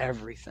for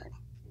everything.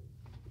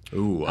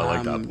 Ooh, I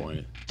like that Um,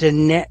 point.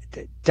 dyna-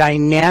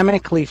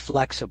 Dynamically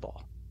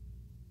flexible.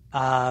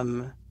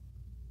 Um,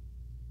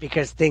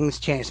 because things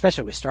change,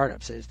 especially with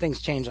startups.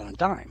 Things change on a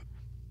dime.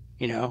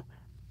 You know,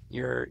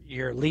 your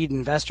lead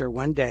investor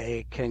one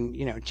day can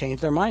change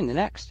their mind the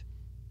next,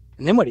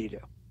 and then what do you do?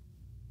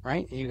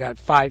 Right? You got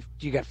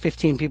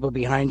 15 people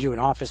behind you in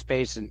office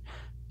space, and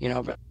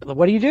but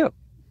what do you do?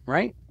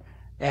 Right?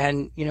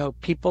 And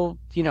people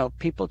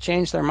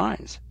change their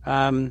minds.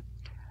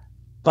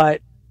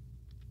 But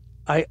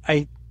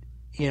I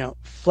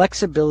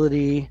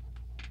flexibility,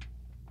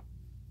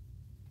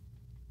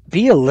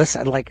 be a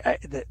listen. Like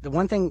the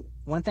one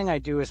thing I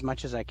do as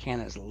much as I can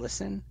is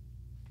listen,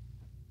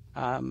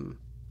 um,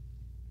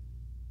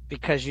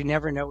 because you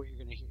never know what you're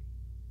going to hear.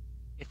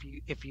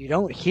 If you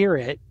don't hear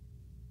it,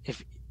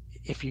 if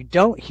if you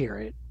don't hear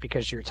it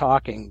because you're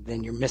talking,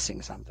 then you're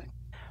missing something.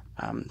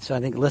 So I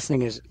think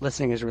listening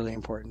is really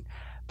important.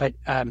 But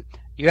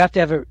you have to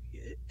have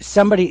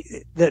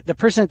somebody. The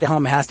person at the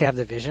helm has to have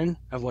the vision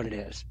of what it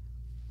is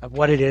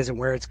and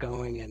where it's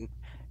going,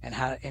 and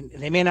how. And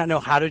they may not know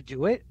how to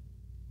do it,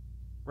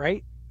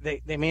 right?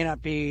 They may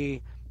not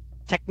be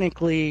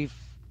technically,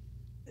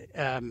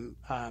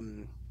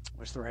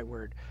 what's the right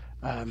word,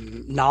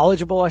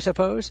 knowledgeable, I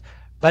suppose,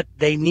 but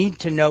they need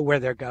to know where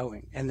they're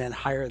going and then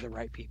hire the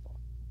right people.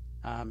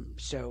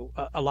 So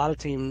a lot of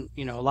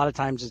a lot of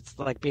times it's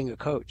like being a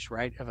coach,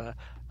 right,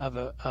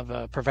 of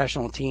a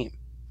professional team,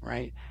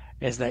 right?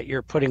 Is that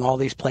you're putting all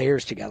these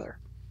players together,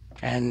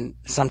 and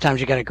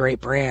sometimes you got a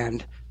great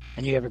brand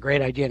and you have a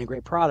great idea and a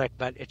great product,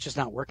 but it's just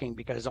not working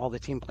because all the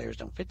team players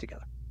don't fit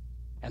together,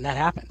 and that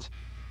happens.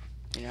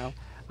 You know,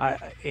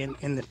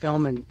 in the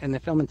film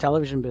and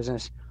television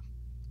business,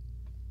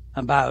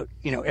 about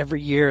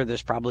every year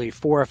there's probably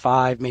four or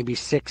five, maybe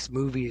six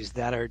movies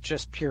that are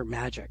just pure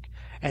magic,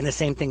 and the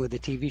same thing with the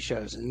TV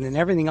shows, and then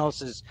everything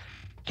else is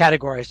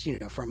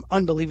categorized, from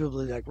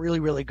unbelievably, like, really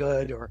really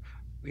good, or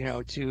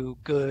to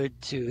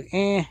good,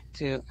 to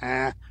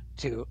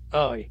to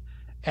oh,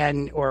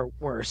 and or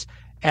worse.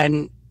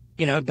 And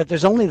but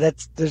there's only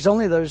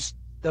those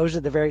are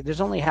the very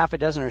there's only half a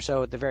dozen or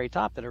so at the very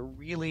top that are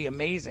really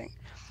amazing,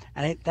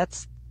 and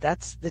that's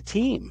the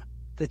team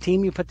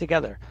you put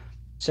together.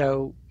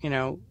 So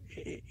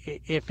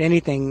if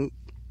anything,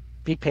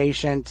 be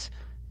patient,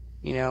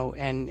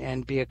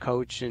 and be a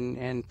coach,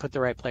 and put the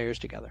right players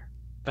together,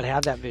 but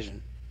have that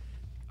vision.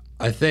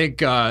 I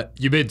think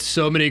you made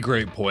so many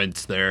great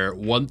points there.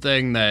 One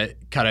thing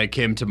that kind of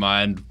came to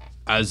mind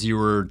as you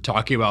were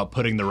talking about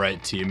putting the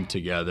right team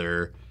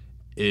together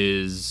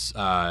is,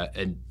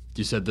 and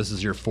you said this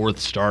is your fourth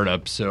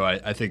startup, so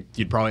I think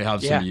you'd probably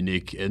have Yeah. some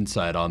unique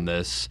insight on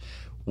this.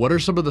 What are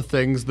some of the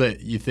things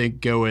that you think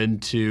go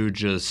into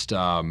just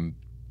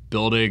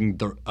building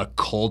a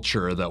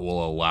culture that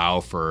will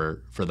allow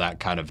for that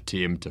kind of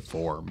team to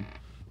form?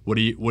 What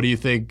do you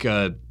think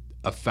a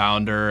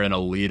founder and a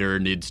leader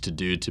needs to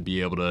do to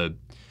be able to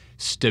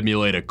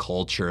stimulate a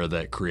culture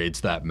that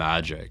creates that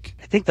magic?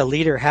 I think the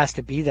leader has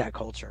to be that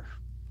culture.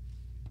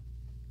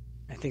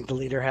 I think the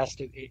leader has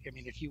to. I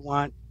mean, if you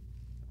want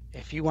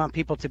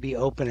people to be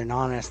open and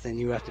honest, then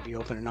you have to be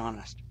open and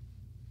honest.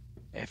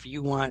 If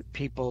you want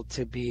people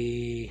to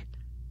be,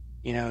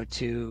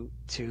 to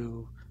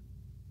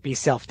be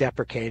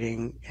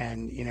self-deprecating,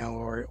 and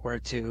or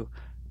to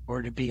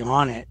be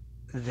on it,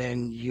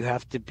 then you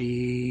have to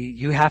be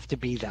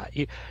that.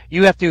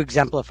 You have to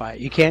exemplify it.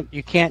 You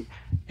can't.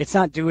 It's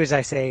not do as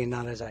I say and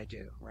not as I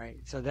do, right?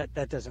 So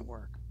that doesn't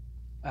work.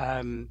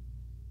 Um,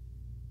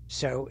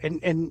 so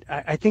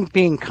I think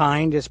being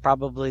kind is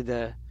probably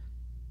the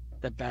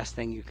best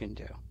thing you can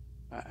do.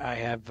 I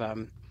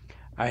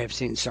have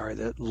seen. Sorry,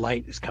 the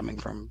light is coming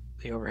from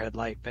the overhead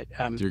light, but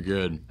You're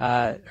good.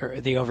 or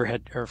the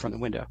overhead, or from the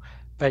window.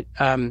 But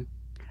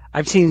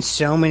I've seen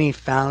so many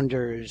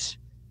founders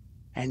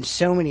and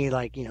so many,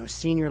 like,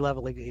 senior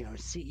level, like,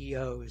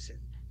 CEOs and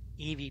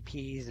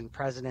EVPs and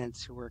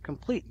presidents who were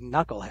complete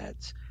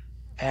knuckleheads.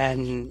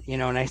 And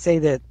I say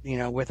that,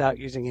 without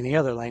using any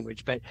other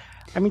language, but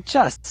I mean,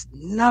 just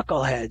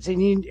knuckleheads.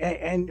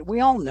 And we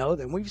all know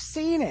them. We've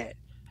seen it.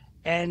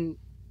 And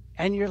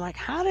you're like,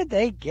 how did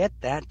they get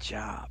that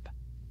job?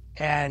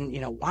 And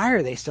why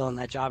are they still in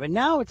that job? And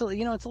now it's a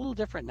little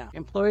different now.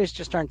 Employees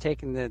just aren't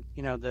taking the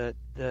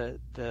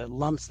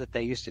lumps that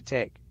they used to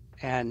take.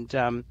 And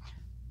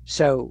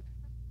so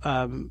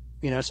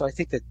so I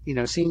think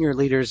that senior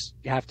leaders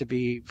have to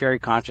be very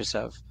conscious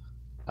of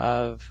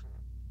of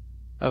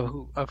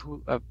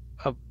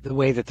the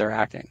way that they're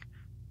acting.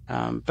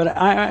 But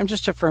I'm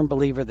just a firm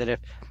believer that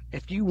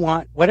if you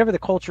want whatever the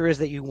culture is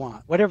that you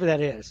want, whatever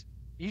that is,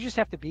 You just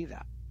have to be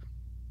that.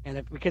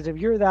 And because if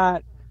you're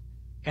that,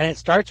 and it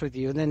starts with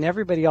you, and then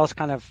everybody else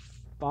kind of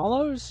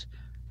follows,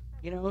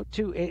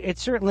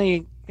 it's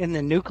certainly in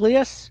the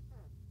nucleus.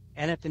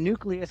 And if the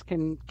nucleus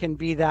can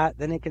be that,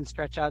 then it can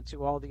stretch out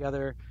to all the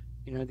other,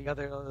 the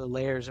other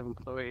layers of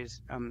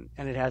employees, and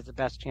it has the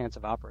best chance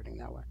of operating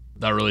that way.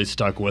 That really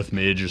stuck with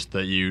me. Just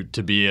that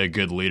to be a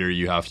good leader,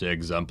 you have to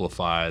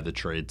exemplify the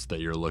traits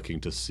that you're looking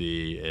to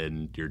see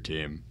in your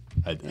team.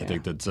 I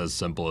think that's as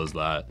simple as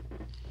that.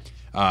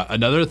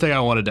 Another thing I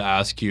wanted to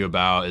ask you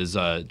about is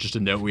just a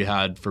note we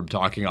had from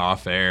talking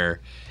off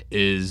air,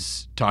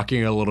 is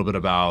talking a little bit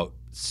about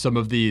some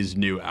of these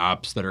new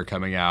apps that are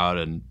coming out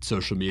and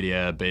social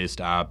media based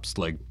apps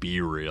like Be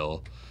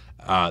Real.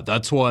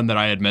 That's one that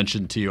I had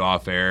mentioned to you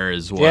off air,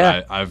 is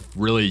one I've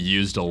really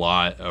used a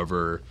lot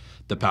over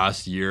the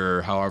past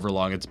year, however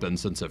long it's been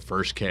since it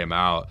first came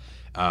out.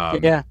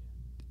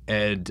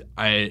 And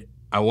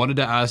I wanted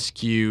to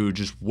ask you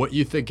just what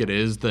you think it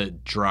is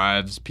that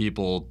drives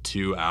people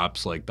to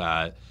apps like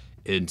that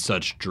in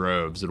such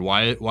droves, and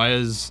why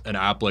is an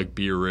app like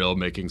Be Real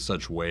making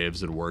such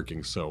waves and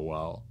working so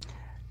well?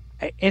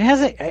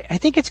 I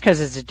think it's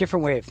because it's a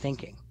different way of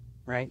thinking,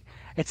 right?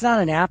 It's not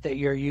an app that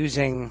you're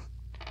using,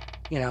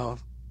 2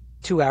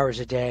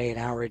 hours a day, an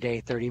hour a day,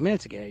 30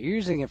 minutes a day. You're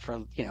using it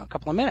for, a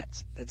couple of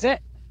minutes. That's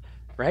it,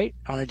 right?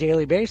 On a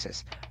daily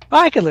basis.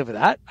 Well, I can live with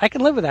that. I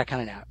can live with that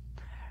kind of app.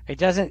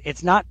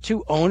 It's not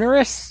too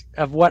onerous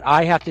of what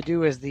I have to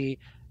do as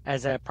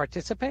a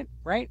participant,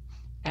 right?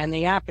 And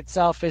the app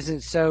itself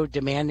isn't so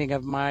demanding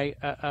of my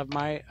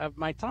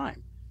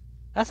time.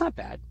 That's not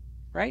bad,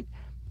 right?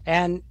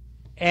 And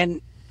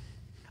I'm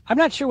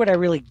not sure what I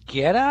really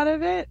get out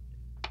of it,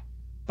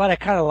 but I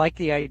kind of like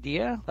the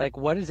idea. Like,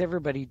 what is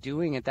everybody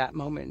doing at that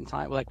moment in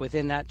time? Like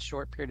within that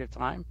short period of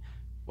time,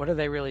 what are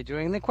they really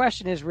doing? And the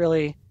question is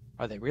really,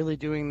 are they really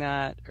doing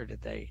that, or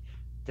did they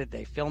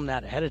film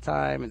that ahead of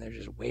time and they're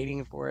just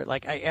waiting for it?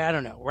 Like, I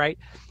don't know, right?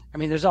 I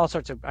mean, there's all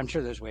sorts of, I'm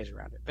sure there's ways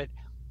around it,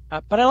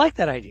 but I like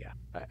that idea.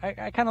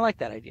 I kind of like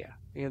that idea.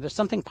 There's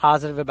something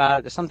positive about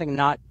it. There's something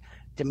not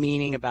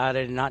demeaning about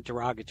it and not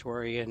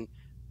derogatory, and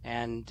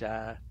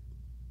again,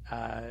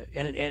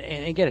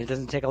 it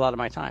doesn't take a lot of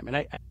my time.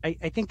 And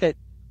I think that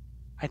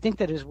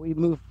as we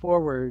move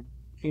forward,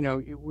 we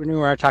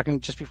were talking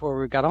just before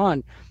we got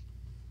on,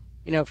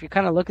 if you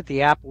kind of look at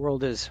the app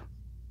world as,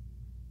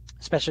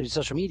 especially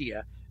social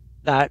media,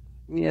 that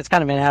it's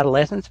kind of an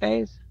adolescence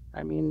phase.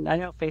 I mean, I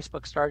know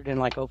Facebook started in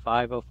like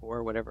 05,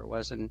 04, whatever it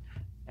was, but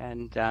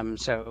in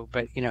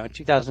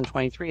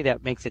 2023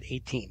 that makes it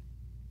 18,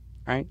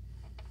 right?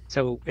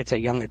 So it's a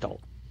young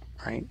adult,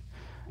 right?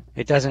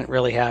 It doesn't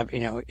really have,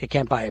 it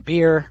can't buy a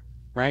beer,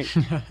 right?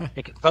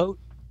 It can vote,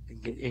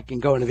 it can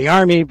go into the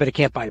army, but it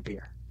can't buy a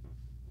beer.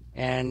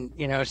 And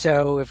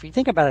so if you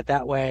think about it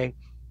that way,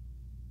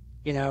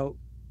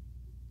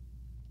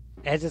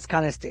 as it's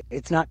kind of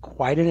it's not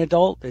quite an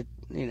adult. I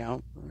mean,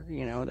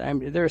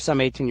 there are some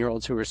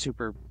 18-year-olds who are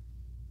super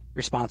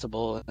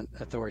responsible and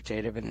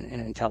authoritative and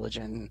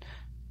intelligent,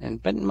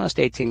 but most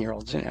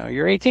 18-year-olds,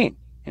 you're 18.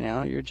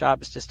 Your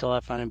job is to still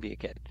have fun and be a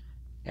kid,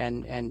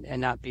 and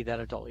not be that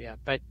adult yet.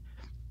 But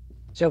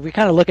so if we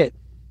kind of look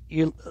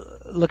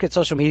at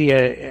social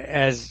media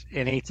as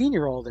an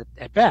 18-year-old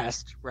at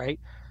best,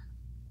 right?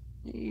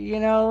 That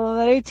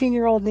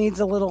 18-year-old needs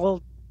a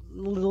little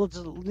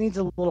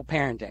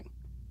parenting.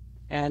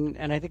 And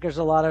I think there's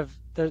a lot of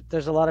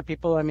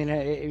people. I mean,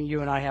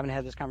 you and I haven't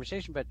had this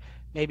conversation, but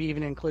maybe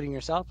even including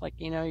yourself, like,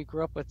 you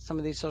grew up with some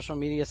of these social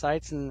media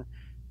sites, and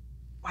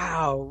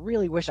wow,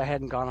 really wish I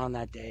hadn't gone on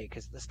that day,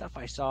 because the stuff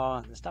I saw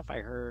and the stuff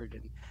I heard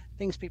and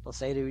things people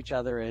say to each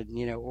other, and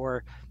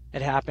or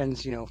it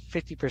happens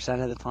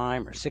 50% of the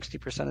time or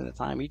 60% of the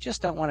time, you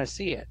just don't want to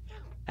see it.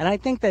 And I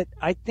think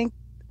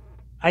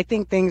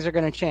things are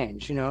going to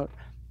change, and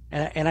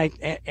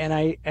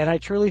I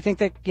truly think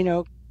that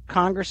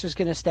Congress is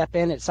going to step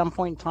in at some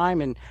point in time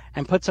and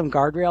put some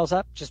guardrails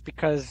up, just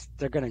because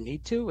they're going to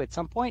need to at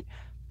some point.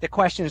 The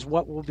question is,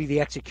 what will be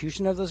the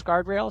execution of those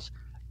guardrails?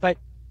 But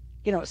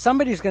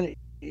somebody's going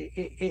to,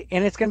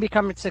 and it's going to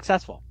become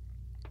successful,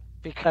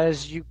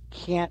 because you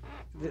can't.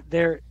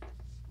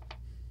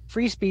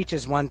 Free speech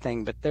is one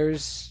thing, but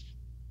there's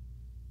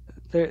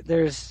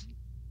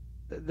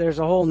a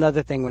whole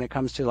nother thing when it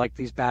comes to like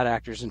these bad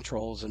actors and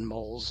trolls and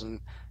moles and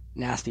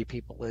nasty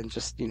people, and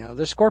just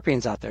there's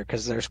scorpions out there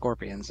because they're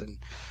scorpions, and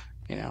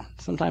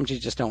sometimes you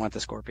just don't want the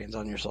scorpions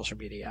on your social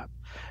media app.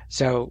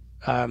 So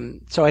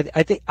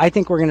I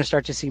think we're going to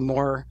start to see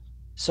more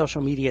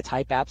social media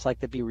type apps like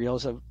the Be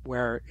Reals,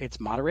 where it's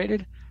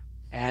moderated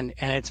and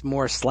it's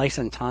more slice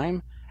and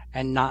time,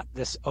 and not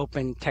this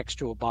open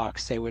textual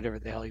box, say whatever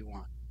the hell you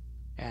want.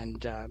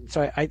 And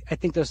so I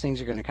think those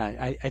things are going to kind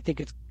of, I think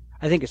it's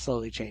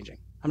slowly changing.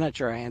 I'm not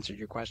sure I answered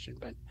your question,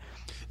 but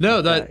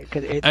no,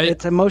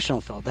 it's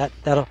emotional filled.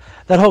 That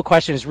whole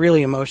question is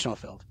really emotional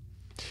filled.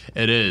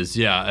 It is,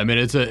 yeah. I mean,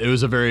 it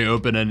was a very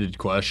open-ended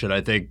question.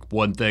 I think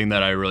one thing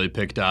that I really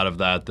picked out of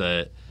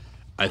that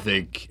I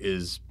think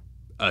is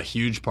a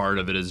huge part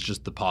of it is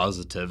just the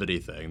positivity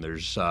thing.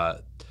 There's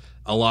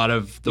A lot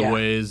of the Yeah.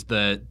 ways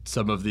that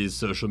some of these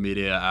social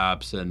media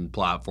apps and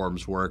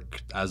platforms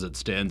work as it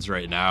stands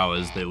right now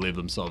is they leave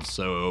themselves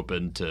so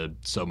open to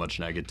so much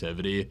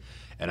negativity.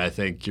 And I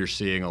think you're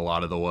seeing a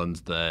lot of the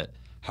ones that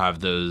have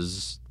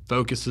those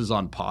focuses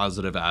on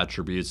positive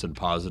attributes and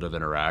positive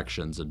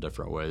interactions in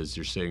different ways.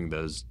 You're seeing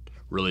those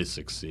really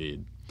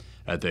succeed.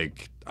 I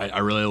think I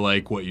really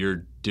like what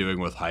you're doing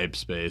with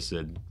Hypespace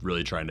and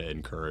really trying to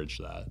encourage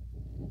that.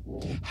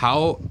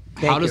 How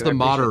Thank does you. I the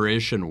appreciate it.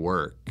 moderation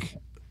work?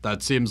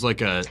 That seems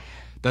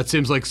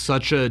like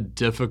such a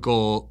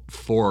difficult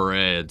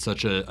foray and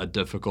such a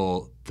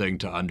difficult thing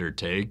to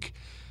undertake.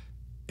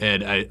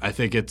 And I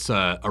think it's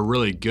a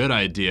really good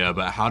idea,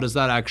 but how does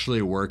that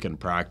actually work in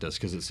practice?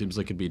 Because it seems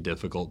like it'd be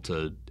difficult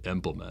to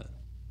implement.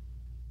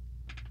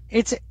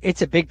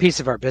 It's a big piece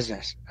of our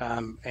business,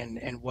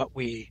 and what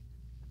we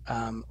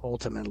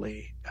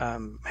ultimately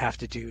have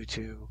to do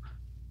to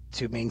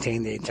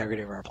maintain the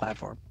integrity of our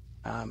platform.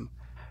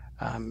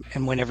 Um,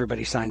 and when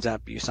everybody signs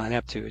up, you sign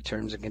up to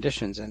terms and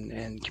conditions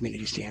and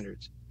community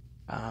standards.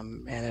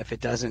 And if it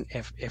doesn't,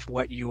 if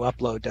what you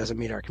upload doesn't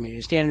meet our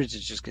community standards, it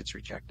just gets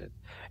rejected,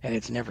 and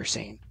it's never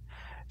seen.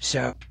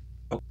 So,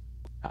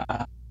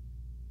 uh,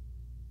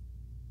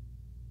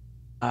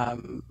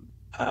 um,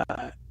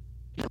 uh,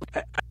 you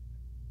know,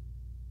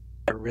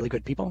 are really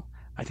good people.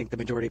 I think the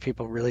majority of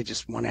people really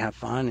just want to have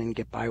fun and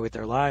get by with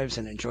their lives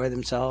and enjoy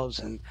themselves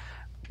and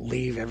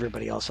leave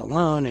everybody else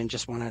alone and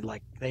just want to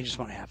they just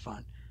want to have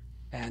fun.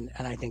 And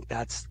I think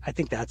that's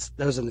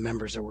those are the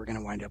members that we're going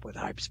to wind up with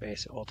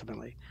Hypespace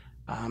ultimately.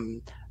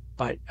 Um,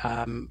 but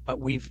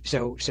we've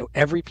so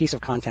every piece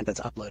of content that's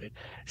uploaded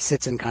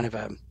sits in kind of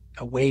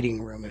a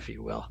waiting room, if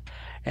you will,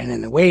 and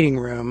in the waiting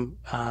room,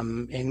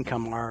 in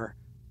come our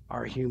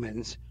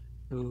humans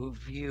who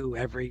view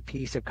every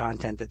piece of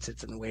content that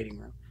sits in the waiting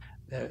room,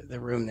 the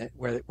room that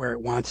where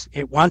it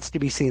wants to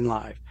be seen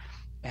live,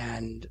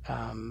 and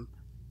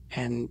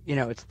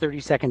it's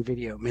 30-second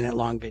video, minute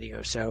long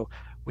video, so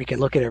we can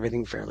look at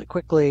everything fairly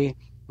quickly.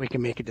 We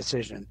can make a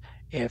decision.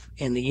 If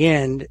in the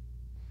end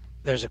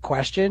there's a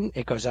question,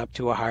 it goes up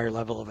to a higher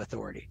level of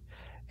authority,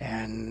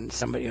 and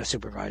somebody, a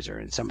supervisor,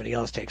 and somebody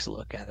else takes a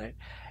look at it.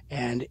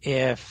 And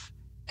if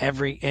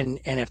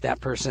if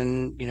that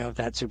person, if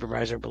that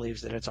supervisor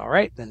believes that it's all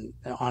right, then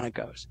on it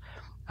goes.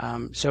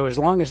 So as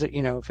long as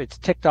if it's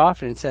ticked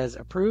off and it says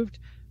approved,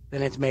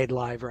 then it's made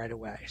live right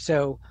away.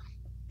 So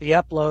the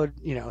upload,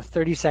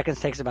 30 seconds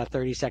takes about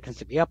 30 seconds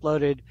to be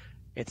uploaded.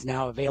 It's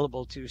now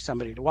available to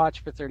somebody to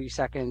watch for 30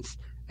 seconds,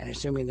 and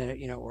assuming that,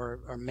 or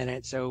a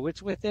minute. So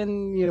it's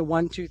within,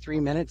 1, 2, 3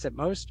 minutes at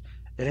most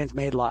that it's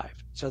made live.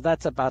 So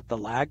that's about the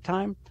lag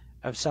time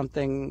of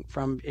something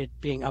from it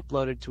being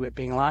uploaded to it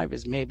being live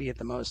is maybe at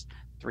the most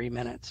 3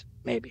 minutes,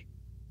 maybe.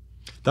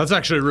 That's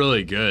actually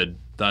really good.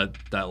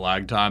 That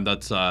lag time.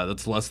 That's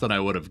less than I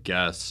would have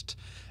guessed.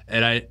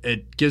 And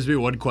it gives me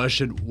one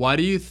question. Why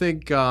do you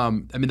think?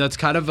 That's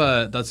kind of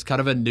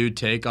a new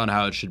take on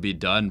how it should be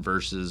done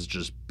versus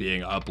just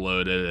being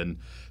uploaded and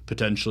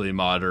potentially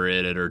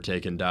moderated or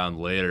taken down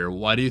later.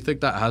 Why do you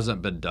think that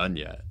hasn't been done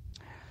yet?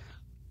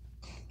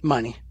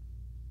 Money,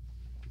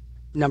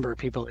 number of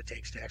people it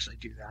takes to actually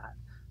do that,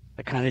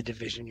 the kind of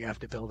division you have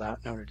to build out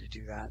in order to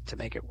do that, to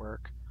make it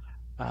work.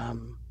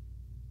 Um,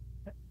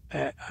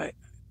 I,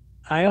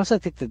 I also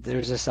think that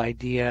there's this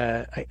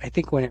idea. I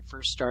think when it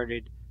first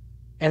started,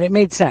 and it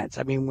made sense.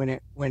 I mean, when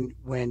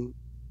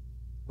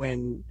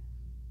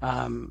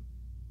um,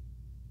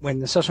 when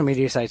the social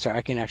media sites are,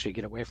 I can actually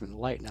get away from the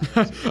light now.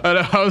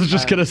 I was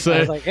just gonna I say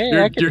was like, hey,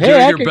 you're I can, you're hey,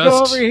 doing I your can go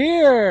best. over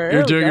here. There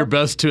You're we doing your go.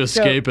 best to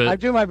So escape I'm it.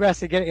 doing my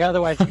best to get it.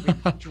 Otherwise, it's going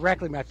to be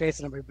directly in my face,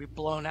 and I'm going to be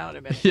blown out in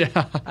a minute.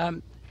 Yeah.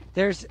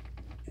 There's,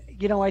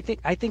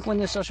 I think when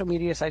the social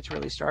media sites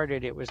really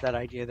started, it was that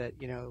idea that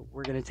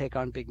we're going to take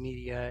on big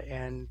media,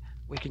 and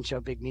we can show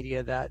big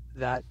media that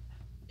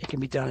it can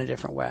be done a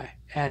different way,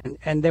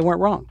 and they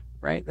weren't wrong,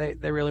 right?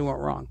 They really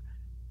weren't wrong.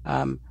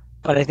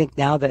 But I think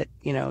now that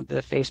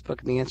the Facebook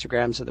and the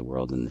Instagrams of the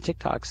world and the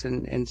TikToks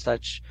and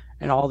such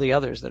and all the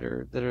others that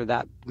are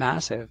that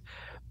massive,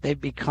 they've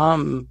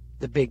become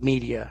the big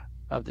media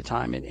of the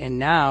time, and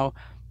now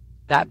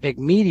that big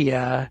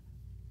media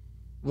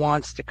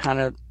wants to kind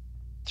of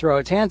throw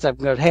its hands up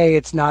and go, hey,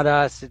 it's not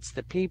us, it's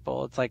the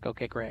people. It's like,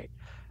 okay, great.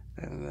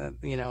 And,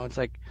 it's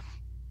like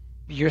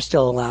you're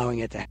still allowing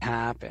it to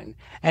happen.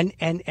 And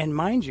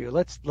mind you,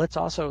 let's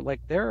also,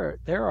 like, there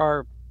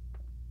are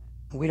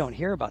we don't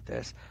hear about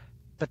this,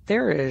 but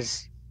there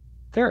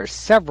are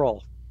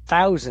several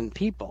thousand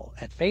people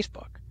at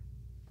Facebook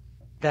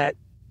that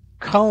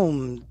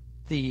comb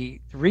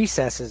the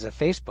recesses of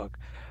Facebook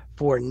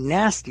for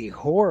nasty,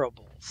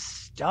 horrible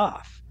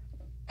stuff.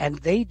 And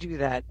they do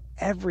that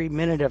every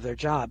minute of their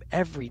job,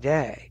 every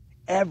day,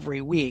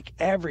 every week,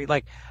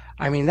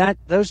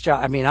 those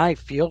jobs, I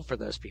feel for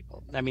those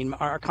people. I mean,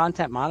 our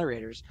content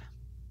moderators,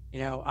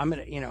 I'm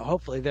going to,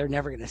 hopefully they're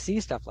never going to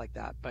see stuff like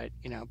that. But,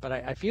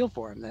 I feel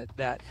for them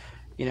that,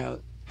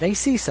 they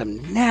see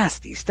some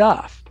nasty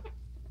stuff,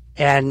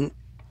 and,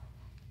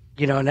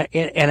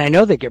 and I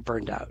know they get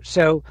burned out.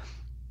 So,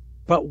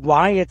 but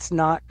why it's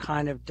not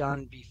kind of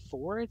done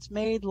before it's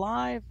made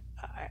live,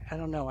 I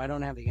don't know. I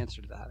don't have the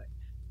answer to that.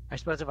 I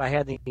suppose if I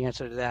had the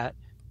answer to that,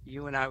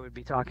 you and I would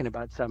be talking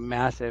about some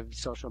massive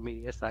social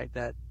media site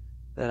that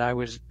I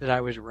was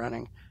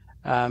running.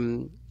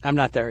 I'm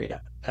not there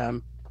yet.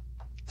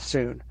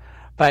 Soon,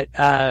 but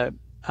I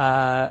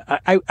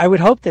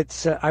would hope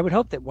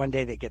that one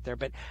day they get there.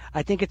 But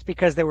I think it's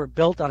because they were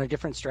built on a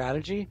different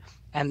strategy,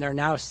 and they're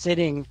now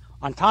sitting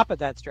on top of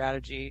that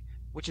strategy,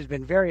 which has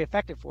been very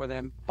effective for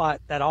them.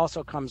 But that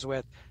also comes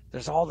with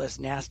there's all this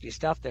nasty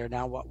stuff there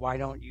now. Why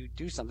don't you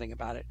do something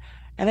about it?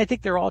 And I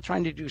think they're all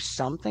trying to do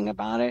something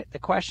about it. The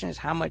question is,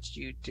 how much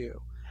do you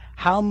do?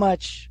 How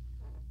much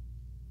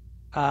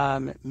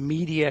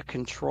media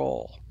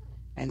control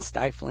and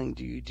stifling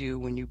do you do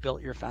when you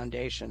built your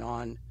foundation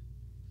on,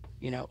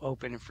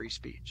 open and free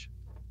speech?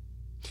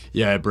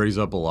 Yeah, it brings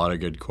up a lot of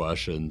good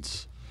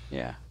questions.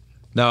 Yeah.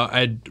 Now,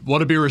 I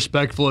want to be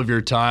respectful of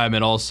your time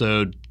and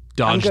also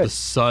dodge the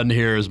sun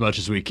here as much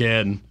as we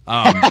can.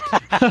 I'm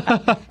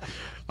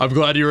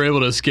glad you were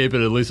able to escape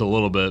it at least a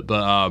little bit,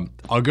 but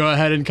I'll go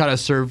ahead and kind of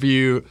serve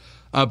you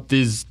up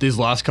these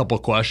last couple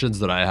questions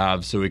that I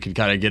have so we can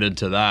kind of get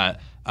into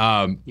that.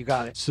 You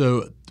got it.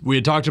 So we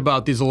had talked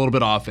about these a little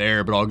bit off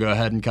air, but I'll go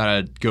ahead and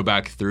kind of go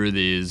back through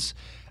these.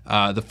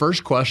 The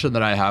first question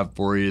that I have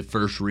for you, the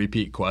first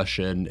repeat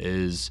question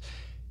is,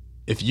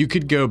 if you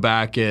could go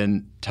back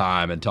in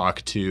time and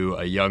talk to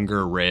a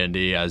younger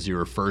Randy as you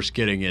were first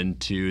getting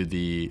into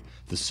the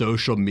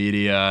social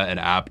media and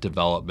app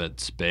development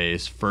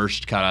space,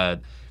 first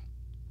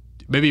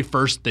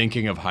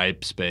thinking of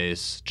hype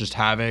space, just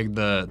having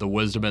the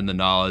wisdom and the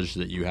knowledge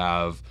that you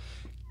have,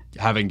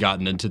 having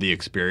gotten into the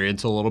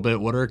experience a little bit,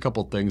 what are a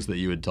couple things that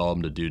you would tell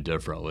them to do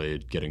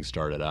differently getting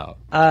started out?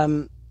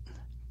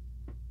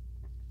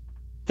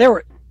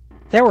 There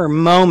were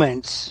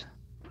moments,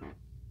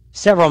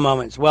 several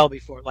moments, well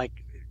before,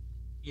 like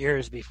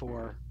years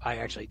before I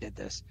actually did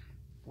this,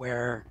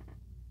 where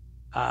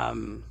I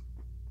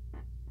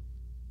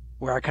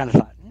kind of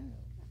thought,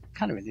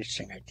 kind of an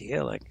interesting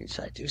idea. Like,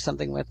 should I do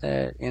something with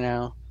it?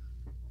 And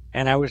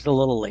I was a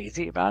little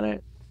lazy about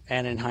it.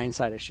 And in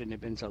hindsight, I shouldn't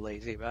have been so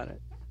lazy about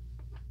it.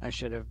 I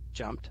should have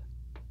jumped.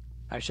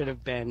 I should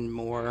have been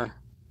more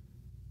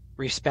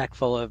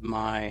respectful of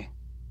my,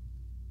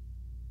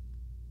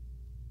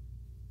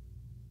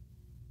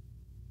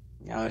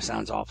 it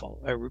sounds awful.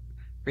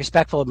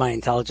 Respectful of my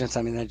intelligence.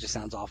 I mean, that just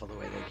sounds awful the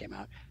way they came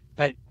out.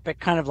 But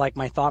kind of like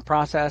my thought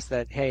process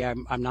that, hey,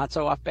 I'm not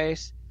so off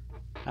base.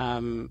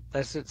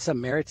 There's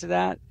some merit to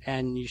that,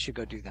 and you should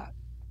go do that.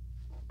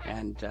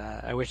 And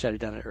I wish I'd have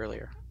done it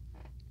earlier.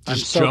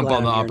 Just jump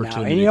on the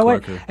opportunity. And you know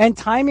quicker. what? And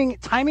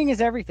timing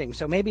is everything.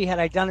 So maybe had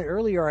I done it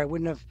earlier, I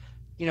wouldn't have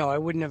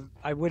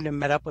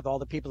met up with all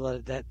the people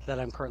that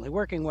I'm currently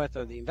working with,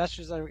 or the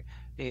investors that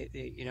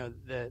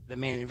the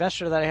main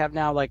investor that I have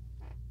now. Like,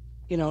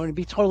 it'd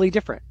be totally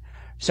different.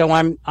 So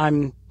I'm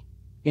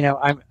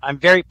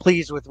very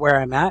pleased with where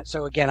I'm at.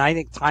 So again, I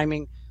think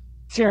timing,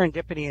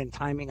 serendipity, and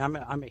timing. I'm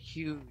a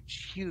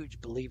huge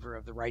believer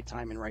of the right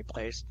time and right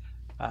place.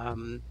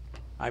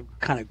 I've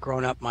kind of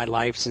grown up my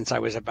life since I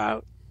was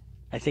about,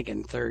 I think,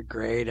 in third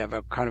grade.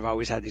 I've kind of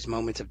always had these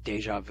moments of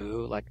deja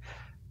vu, like,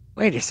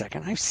 wait a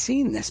second, I've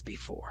seen this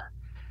before.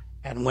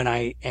 And when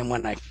I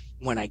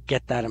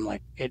get that, I'm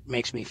like, it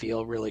makes me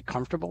feel really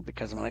comfortable,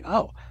 because I'm like,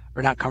 oh,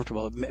 or not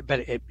comfortable,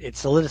 but it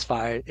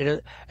solidifies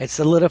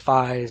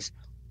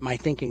my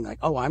thinking, like,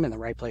 oh, I'm in the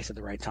right place at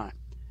the right time.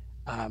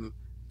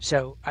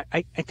 So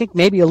I think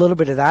maybe a little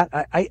bit of that.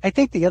 I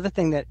think the other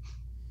thing that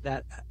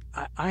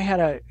I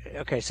had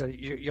okay, so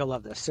you'll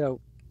love this.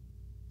 So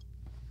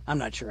I'm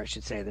not sure I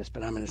should say this,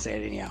 but I'm going to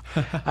say it anyhow.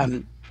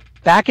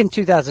 Back in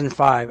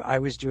 2005, I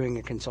was doing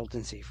a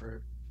consultancy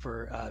for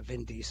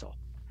Vin Diesel,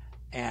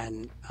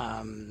 and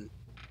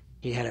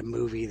he had a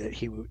movie that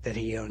he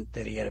owned,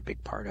 that he had a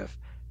big part of,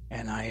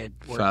 and I had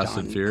worked on Fast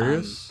and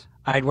Furious.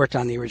 I'd worked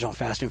on the original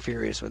Fast and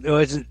Furious with.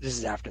 This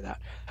is after that.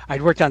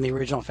 I'd worked on the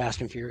original Fast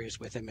and Furious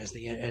with him as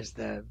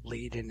the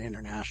lead in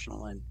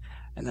international, and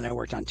then I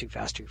worked on Too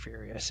Fast, Too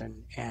Furious, but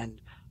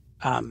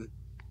I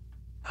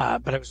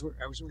was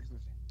working with him,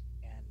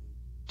 and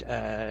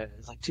it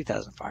was like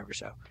 2005 or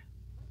so.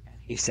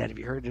 And he said, "Have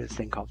you heard of this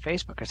thing called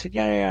Facebook?" I said,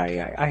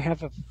 "Yeah. I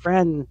have a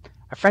friend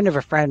of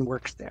a friend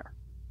works there.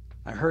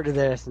 I heard of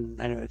this,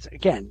 and I know it's,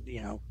 again,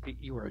 you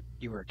were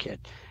a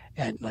kid,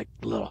 and like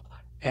little,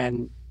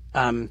 and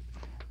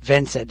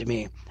Vin said to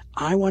me,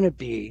 I want to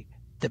be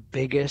the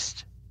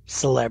biggest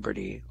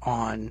celebrity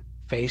on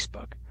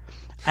Facebook."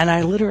 And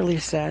I literally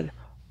said,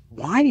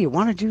 "Why do you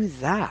want to do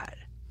that?"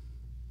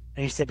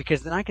 And he said,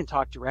 "Because then I can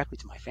talk directly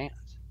to my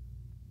fans."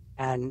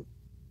 And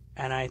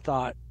I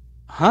thought,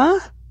 huh?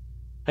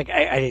 Like,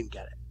 I didn't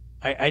get it.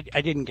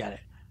 I didn't get it.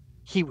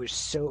 He was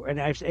so,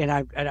 and I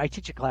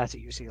teach a class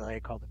at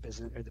UCLA called the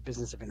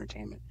business of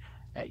entertainment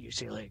at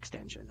UCLA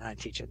Extension. And I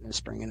teach it in the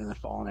spring and in the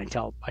fall, and I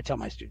tell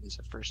my students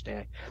the first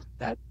day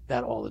that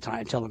all the time.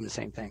 I tell them the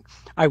same thing.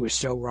 I was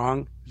so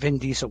wrong. Vin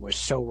Diesel was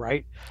so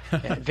right.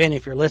 Vin,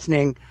 if you're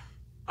listening,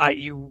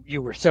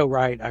 you were so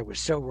right. I was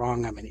so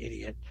wrong. I'm an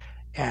idiot.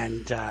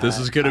 and This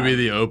is going to be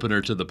the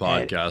opener to the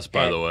podcast,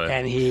 by the way.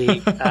 and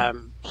he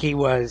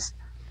was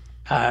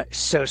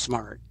so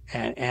smart,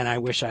 and I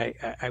wish I'd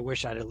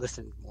have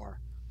listened more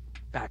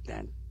back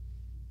then.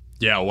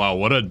 Yeah, wow,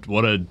 what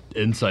a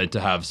insight to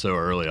have so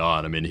early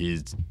on. I mean,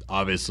 he's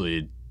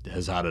obviously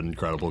has had an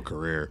incredible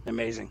career.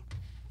 Amazing.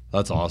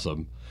 That's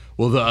awesome.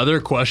 Well, the other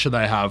question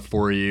I have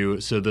for you,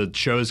 so the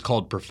show is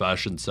called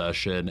Profession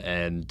Session,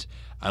 and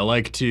I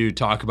like to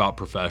talk about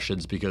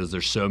professions because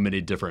there's so many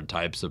different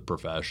types of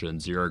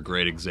professions. You're a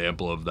great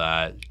example of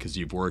that because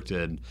you've worked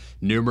in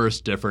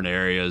numerous different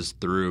areas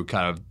through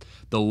kind of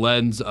the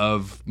lens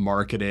of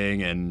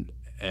marketing and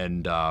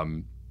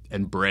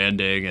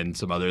branding and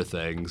some other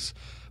things.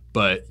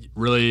 But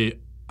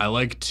really, I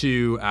like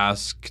to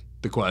ask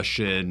the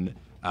question,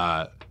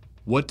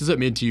 what does it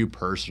mean to you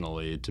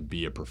personally to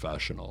be a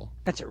professional?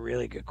 That's a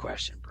really good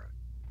question, bro.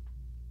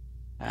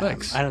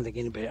 Thanks. I don't think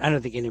anybody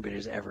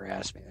has ever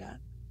asked me that.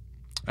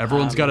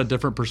 Everyone's got a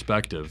different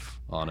perspective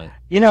on it.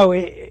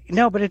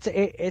 No, but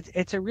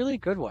it's a really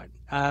good one.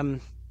 I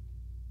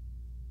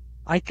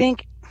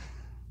think,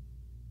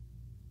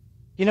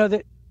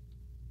 that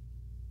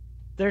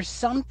there's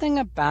something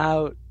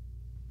about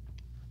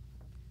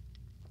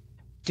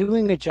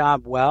doing a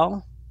job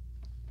well.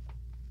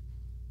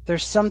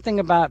 There's something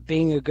about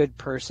being a good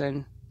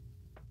person.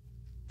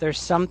 There's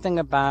something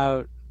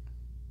about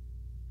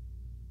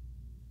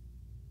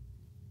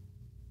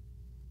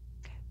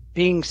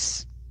being,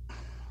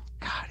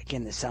 God,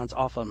 again, this sounds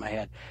awful in my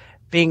head,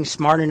 being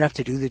smart enough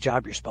to do the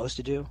job you're supposed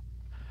to do,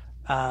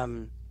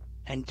 and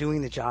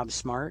doing the job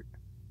smart.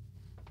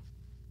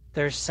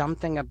 There's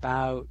something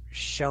about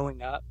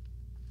showing up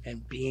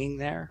and being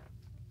there.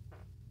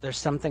 There's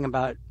something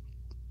about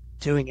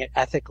doing it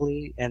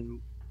ethically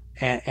and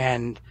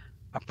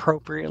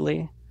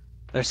appropriately.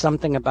 There's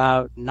something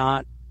about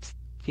not,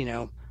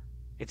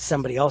 it's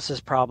somebody else's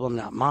problem,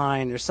 not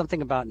mine. There's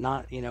something about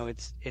not,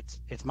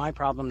 it's my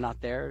problem, not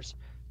theirs.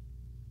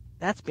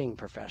 That's being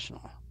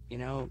professional.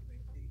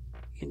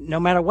 No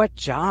matter what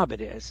job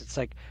it is, it's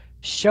like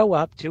show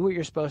up, do what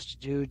you're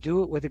supposed to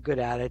do it with a good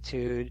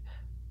attitude,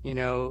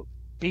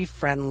 be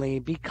friendly,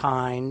 be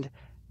kind,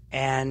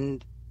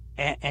 and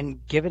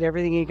give it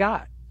everything you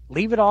got.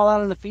 Leave it all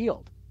out in the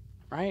field,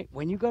 right?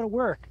 When you go to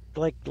work,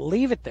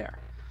 leave it there.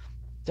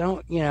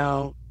 Don't,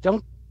 and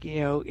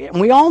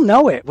we all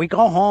know it. We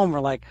go home,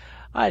 we're like,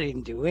 I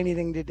didn't do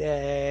anything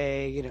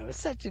today.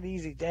 It's such an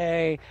easy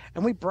day.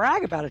 And we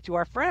brag about it to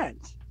our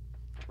friends,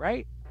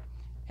 right?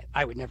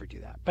 I would never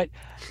do that.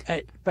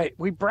 But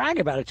we brag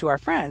about it to our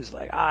friends,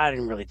 like, I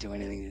didn't really do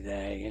anything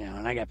today,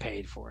 and I got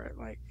paid for it.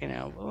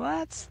 Well,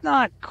 that's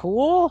not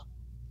cool.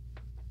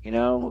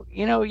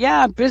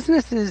 Yeah,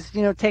 businesses,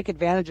 take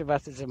advantage of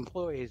us as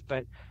employees,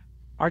 but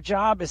our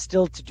job is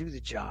still to do the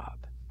job.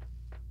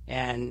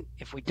 And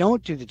if we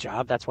don't do the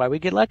job, that's why we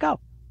get let go,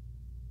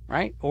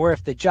 right? Or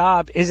if the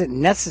job isn't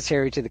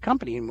necessary to the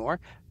company anymore,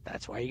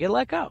 that's why you get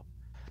let go.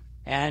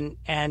 And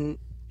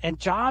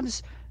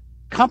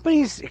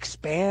companies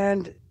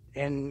expand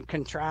and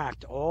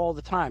contract all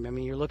the time. I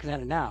mean, you're looking at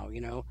it now,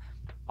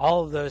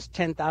 all of those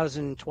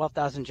 10,000,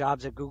 12,000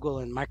 jobs at Google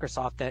and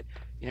Microsoft that,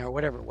 or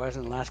whatever it was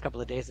in the last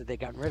couple of days that they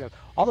gotten rid of.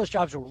 All those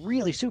jobs were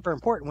really super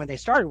important when they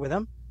started with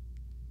them,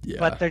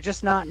 but they're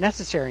just not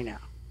necessary now.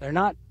 They're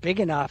not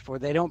big enough, or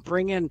they don't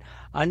bring in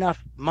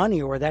enough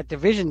money, or that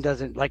division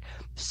doesn't,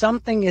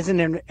 something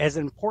isn't as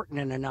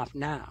important enough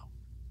now.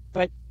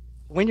 But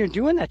when you're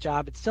doing that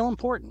job, it's still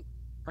important,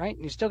 right?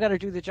 And you still got to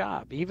do the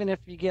job. Even if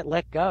you get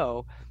let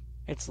go,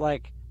 it's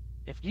like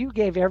if you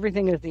gave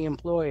everything as the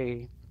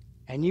employee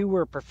and you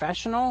were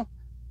professional,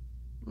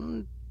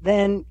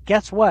 then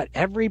guess what?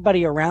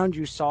 Everybody around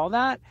you saw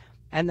that.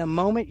 And the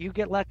moment you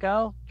get let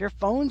go, your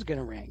phone's going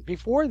to ring.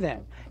 Before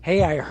then,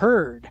 hey, I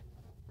heard,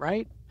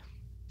 right?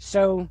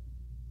 So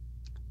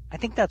I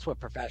think that's what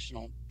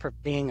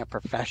being a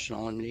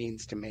professional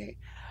means to me.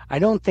 I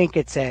don't think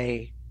it's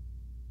I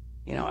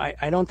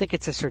don't think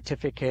it's a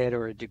certificate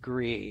or a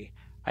degree.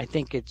 I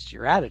think it's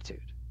your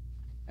attitude.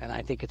 And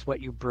I think it's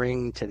what you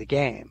bring to the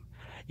game.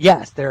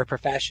 Yes, there are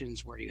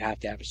professions where you have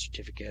to have a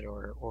certificate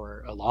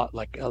or a lot,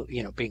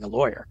 being a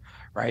lawyer,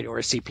 right, or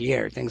a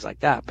CPA or things like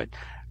that. But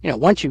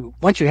once you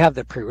have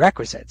the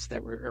prerequisites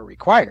that are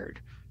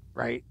required,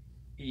 right,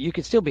 you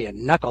could still be a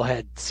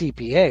knucklehead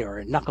CPA or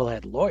a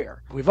knucklehead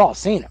lawyer. We've all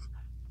seen them.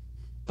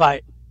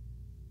 But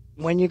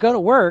when you go to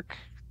work,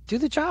 do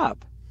the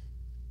job.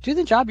 Do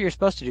the job you're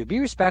supposed to do. Be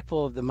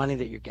respectful of the money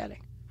that you're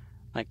getting.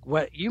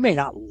 What you may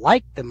not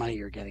like the money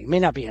you're getting. It may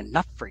not be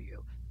enough for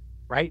you,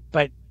 right?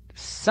 But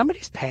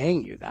somebody's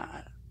paying you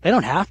that. They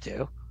don't have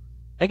to.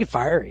 They could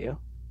fire you,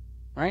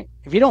 right?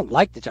 If you don't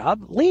like the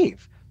job,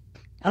 leave.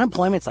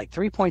 Unemployment's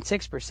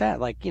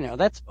 3.6%.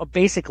 That's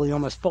basically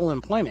almost full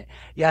employment.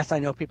 Yes, I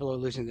know people are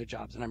losing their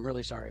jobs, and I'm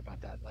really sorry about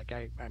that.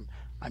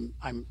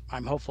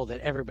 I'm hopeful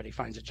that everybody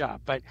finds a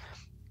job, but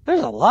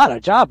there's a lot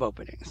of job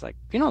openings. If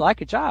you don't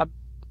like a job,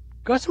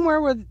 go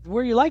somewhere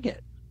where you like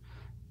it.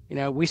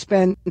 We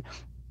spend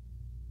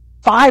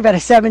 5 out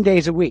of 7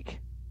 days a week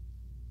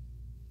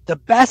the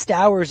best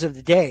hours of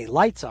the day,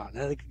 lights on,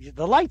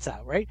 the lights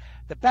out, right?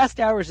 The best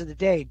hours of the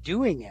day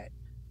doing it,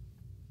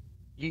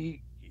 you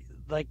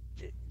like,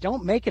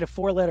 don't make it a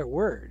four-letter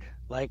word.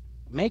 Like,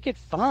 make it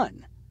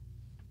fun.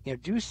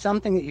 Do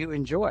something that you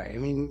enjoy. I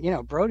mean,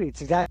 Brody,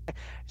 it's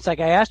like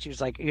I asked you,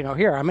 it's like,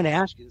 here, I'm going to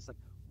ask you, it's like,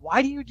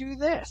 why do you do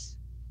this?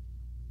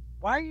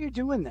 Why are you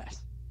doing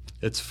this?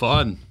 It's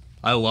fun.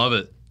 I love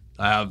it.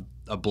 I have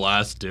a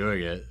blast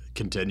doing it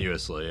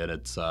continuously, and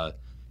it's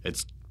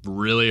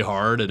really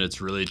hard, and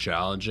it's really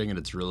challenging, and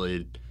it's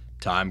really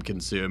time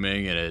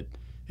consuming, and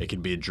it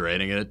can be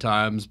draining at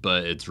times,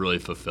 but it's really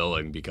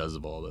fulfilling because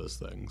of all those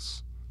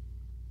things.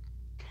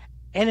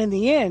 And in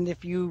the end,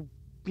 if you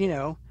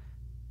know,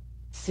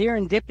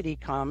 serendipity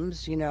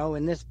comes,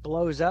 and this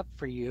blows up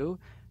for you,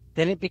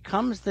 then it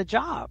becomes the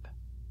job,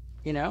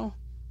 you know,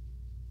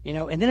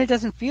 and then it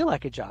doesn't feel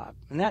like a job.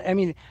 And that, I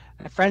mean,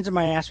 friends of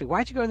mine ask me,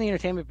 why'd you go in the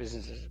entertainment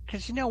business?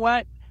 Because you know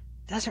what?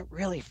 It doesn't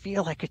really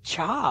feel like a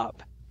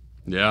job.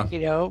 Yeah. But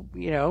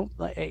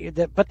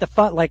the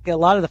fun, like a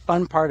lot of the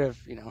fun part of,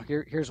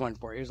 here's one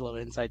for you. Here's a little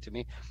insight to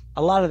me.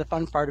 A lot of the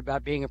fun part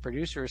about being a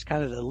producer is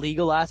kind of the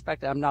legal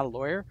aspect. I'm not a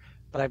lawyer,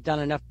 but I've done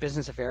enough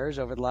business affairs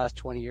over the last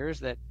 20 years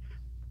that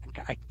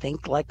I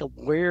think like a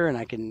lawyer, and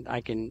I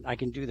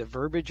can do the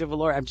verbiage of a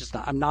lawyer.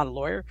 I'm not a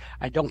lawyer.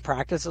 I don't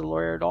practice as a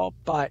lawyer at all,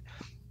 but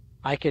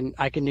I can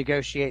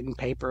negotiate in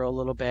paper a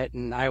little bit,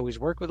 and I always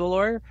work with a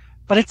lawyer.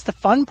 But it's the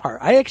fun part.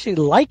 I actually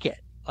like it.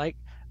 Like,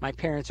 my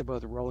parents are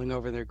both rolling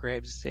over their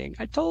graves saying,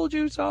 "I told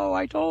you so.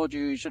 I told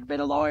you should have been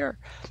a lawyer,"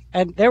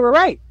 and they were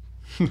right,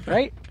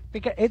 right?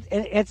 Because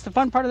it's the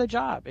fun part of the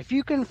job. If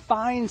you can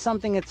find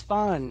something that's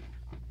fun,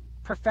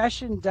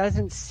 profession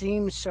doesn't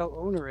seem so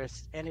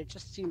onerous, and it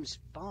just seems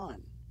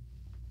fun.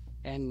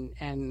 And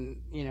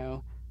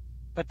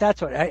but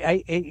that's what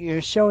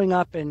showing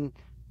up and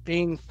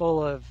being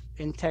full of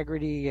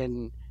integrity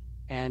and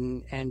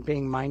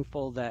being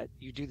mindful that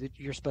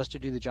you're supposed to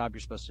do the job you're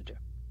supposed to do.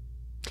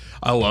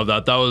 I love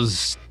that. That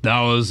was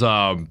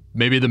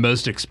maybe the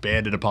most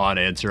expanded upon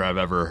answer I've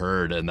ever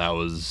heard, and that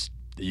was,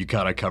 you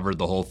kind of covered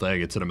the whole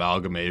thing. It's an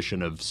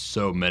amalgamation of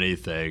so many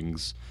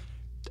things,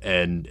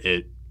 and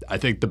I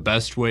think the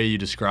best way you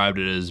described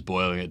it is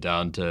boiling it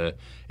down to,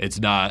 it's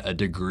not a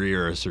degree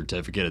or a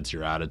certificate, it's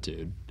your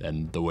attitude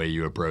and the way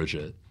you approach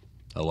it.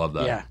 I love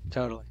that. Yeah,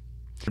 totally.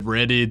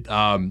 Randy,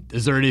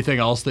 is there anything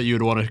else that you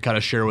would want to kind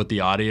of share with the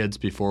audience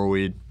before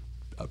we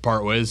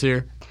part ways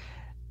here?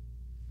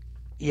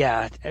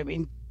 Yeah, I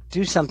mean,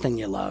 do something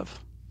you love.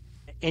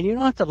 And you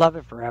don't have to love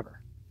it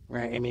forever,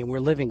 right? I mean, we're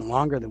living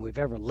longer than we've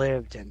ever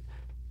lived, and,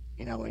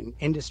 and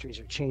industries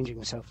are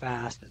changing so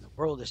fast, and the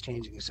world is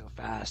changing so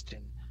fast,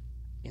 and,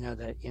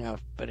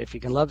 but if you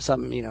can love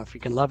something, if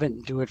you can love it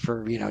and do it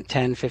for,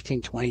 10,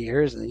 15, 20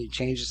 years, and then you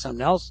change to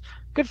something else,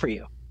 good for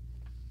you.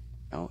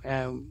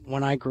 And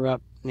when I grew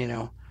up,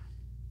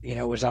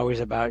 it was always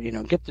about,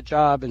 get the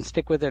job and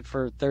stick with it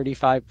for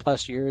 35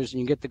 plus years, and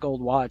you get the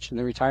gold watch and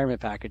the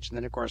retirement package. And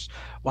then, of course,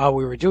 while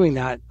we were doing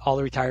that, all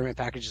the retirement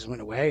packages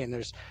went away, and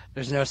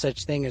there's no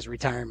such thing as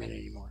retirement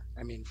anymore.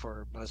 I mean,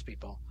 for most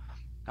people.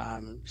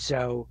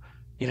 So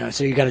you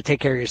got to take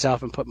care of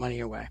yourself and put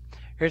money away.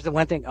 Here's the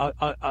one thing.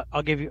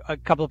 I'll give you a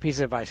couple of pieces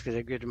of advice, because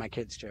I give it to my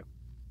kids too.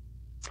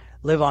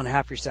 Live on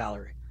half your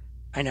salary.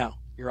 I know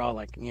you're all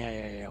like,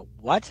 yeah.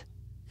 What?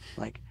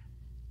 Like,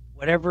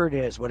 whatever it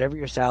is, whatever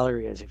your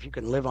salary is, if you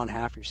can live on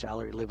half your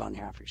salary, live on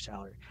half your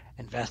salary.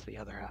 Invest the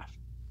other half.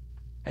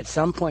 At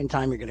some point in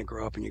time, you're going to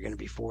grow up and you're going to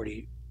be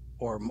 40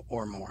 or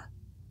more.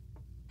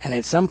 And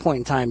at some point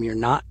in time, you're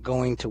not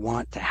going to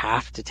want to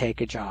have to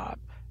take a job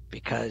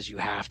because you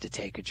have to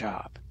take a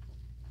job.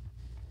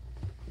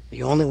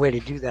 The only way to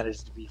do that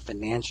is to be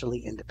financially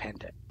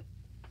independent.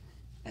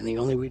 And the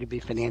only way to be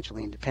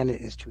financially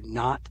independent is to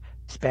not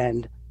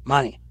spend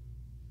money.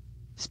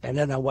 Spend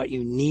it on what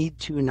you need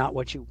to, not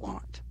what you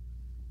want.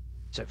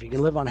 So if you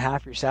can live on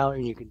half your salary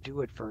and you can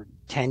do it for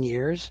 10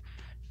 years,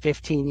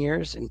 15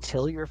 years,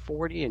 until you're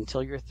 40,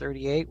 until you're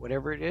 38,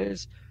 whatever it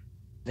is,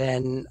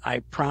 then I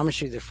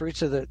promise you the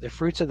fruits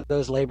of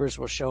those labors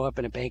will show up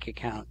in a bank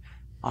account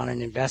on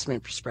an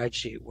investment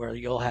spreadsheet where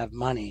you'll have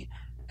money,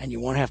 and you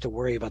won't have to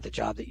worry about the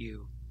job that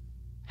you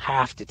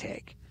have to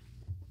take.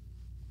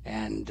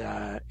 And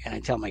I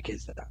tell my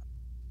kids that.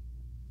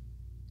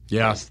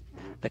 Yeah.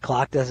 The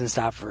clock doesn't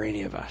stop for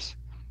any of us.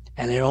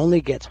 And it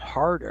only gets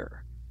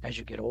harder as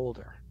you get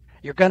older.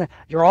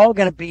 You're all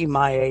gonna be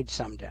my age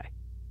someday,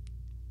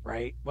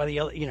 right? Whether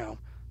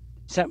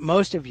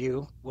most of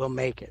you will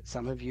make it.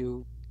 Some of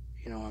you,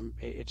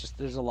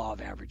 there's a law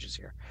of averages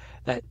here.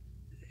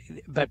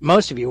 But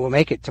most of you will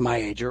make it to my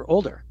age or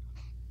older.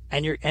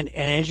 And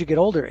as you get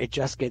older, it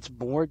just gets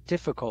more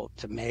difficult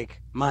to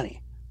make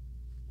money.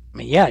 I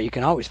mean, yeah, you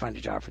can always find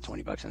a job for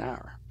 $20 an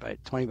hour,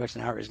 but $20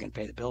 an hour is going to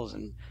pay the bills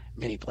in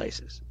many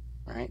places,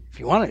 right? If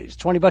you want to,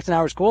 $20 an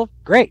hour is cool,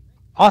 great,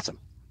 awesome.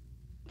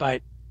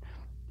 But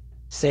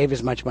save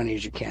as much money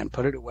as you can,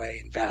 put it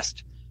away,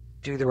 invest,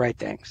 do the right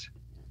things.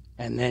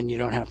 and then you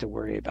don't have to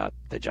worry about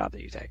the job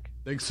that you take.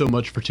 Thanks so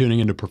much for tuning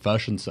into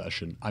Profession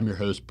Session. I'm your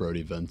host,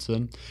 Brody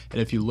Vinson. And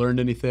if you learned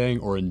anything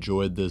or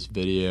enjoyed this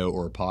video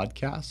or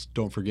podcast,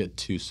 don't forget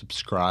to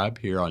subscribe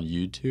here on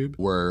YouTube,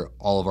 where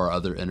all of our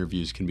other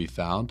interviews can be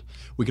found.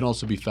 We can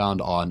also be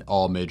found on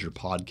all major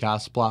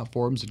podcast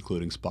platforms,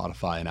 including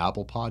Spotify and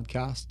Apple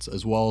Podcasts,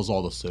 as well as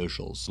all the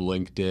socials,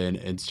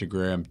 LinkedIn,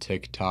 Instagram,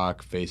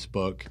 TikTok,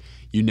 Facebook,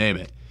 you name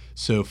it.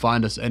 So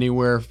find us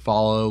anywhere,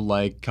 follow,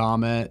 like,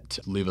 comment,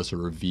 leave us a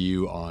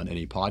review on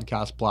any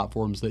podcast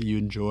platforms that you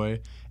enjoy.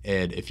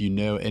 And if you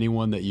know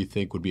anyone that you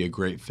think would be a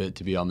great fit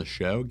to be on the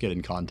show, get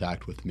in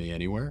contact with me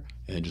anywhere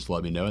and just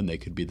let me know, and they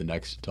could be the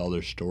next to tell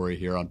their story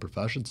here on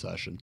Profession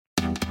Session.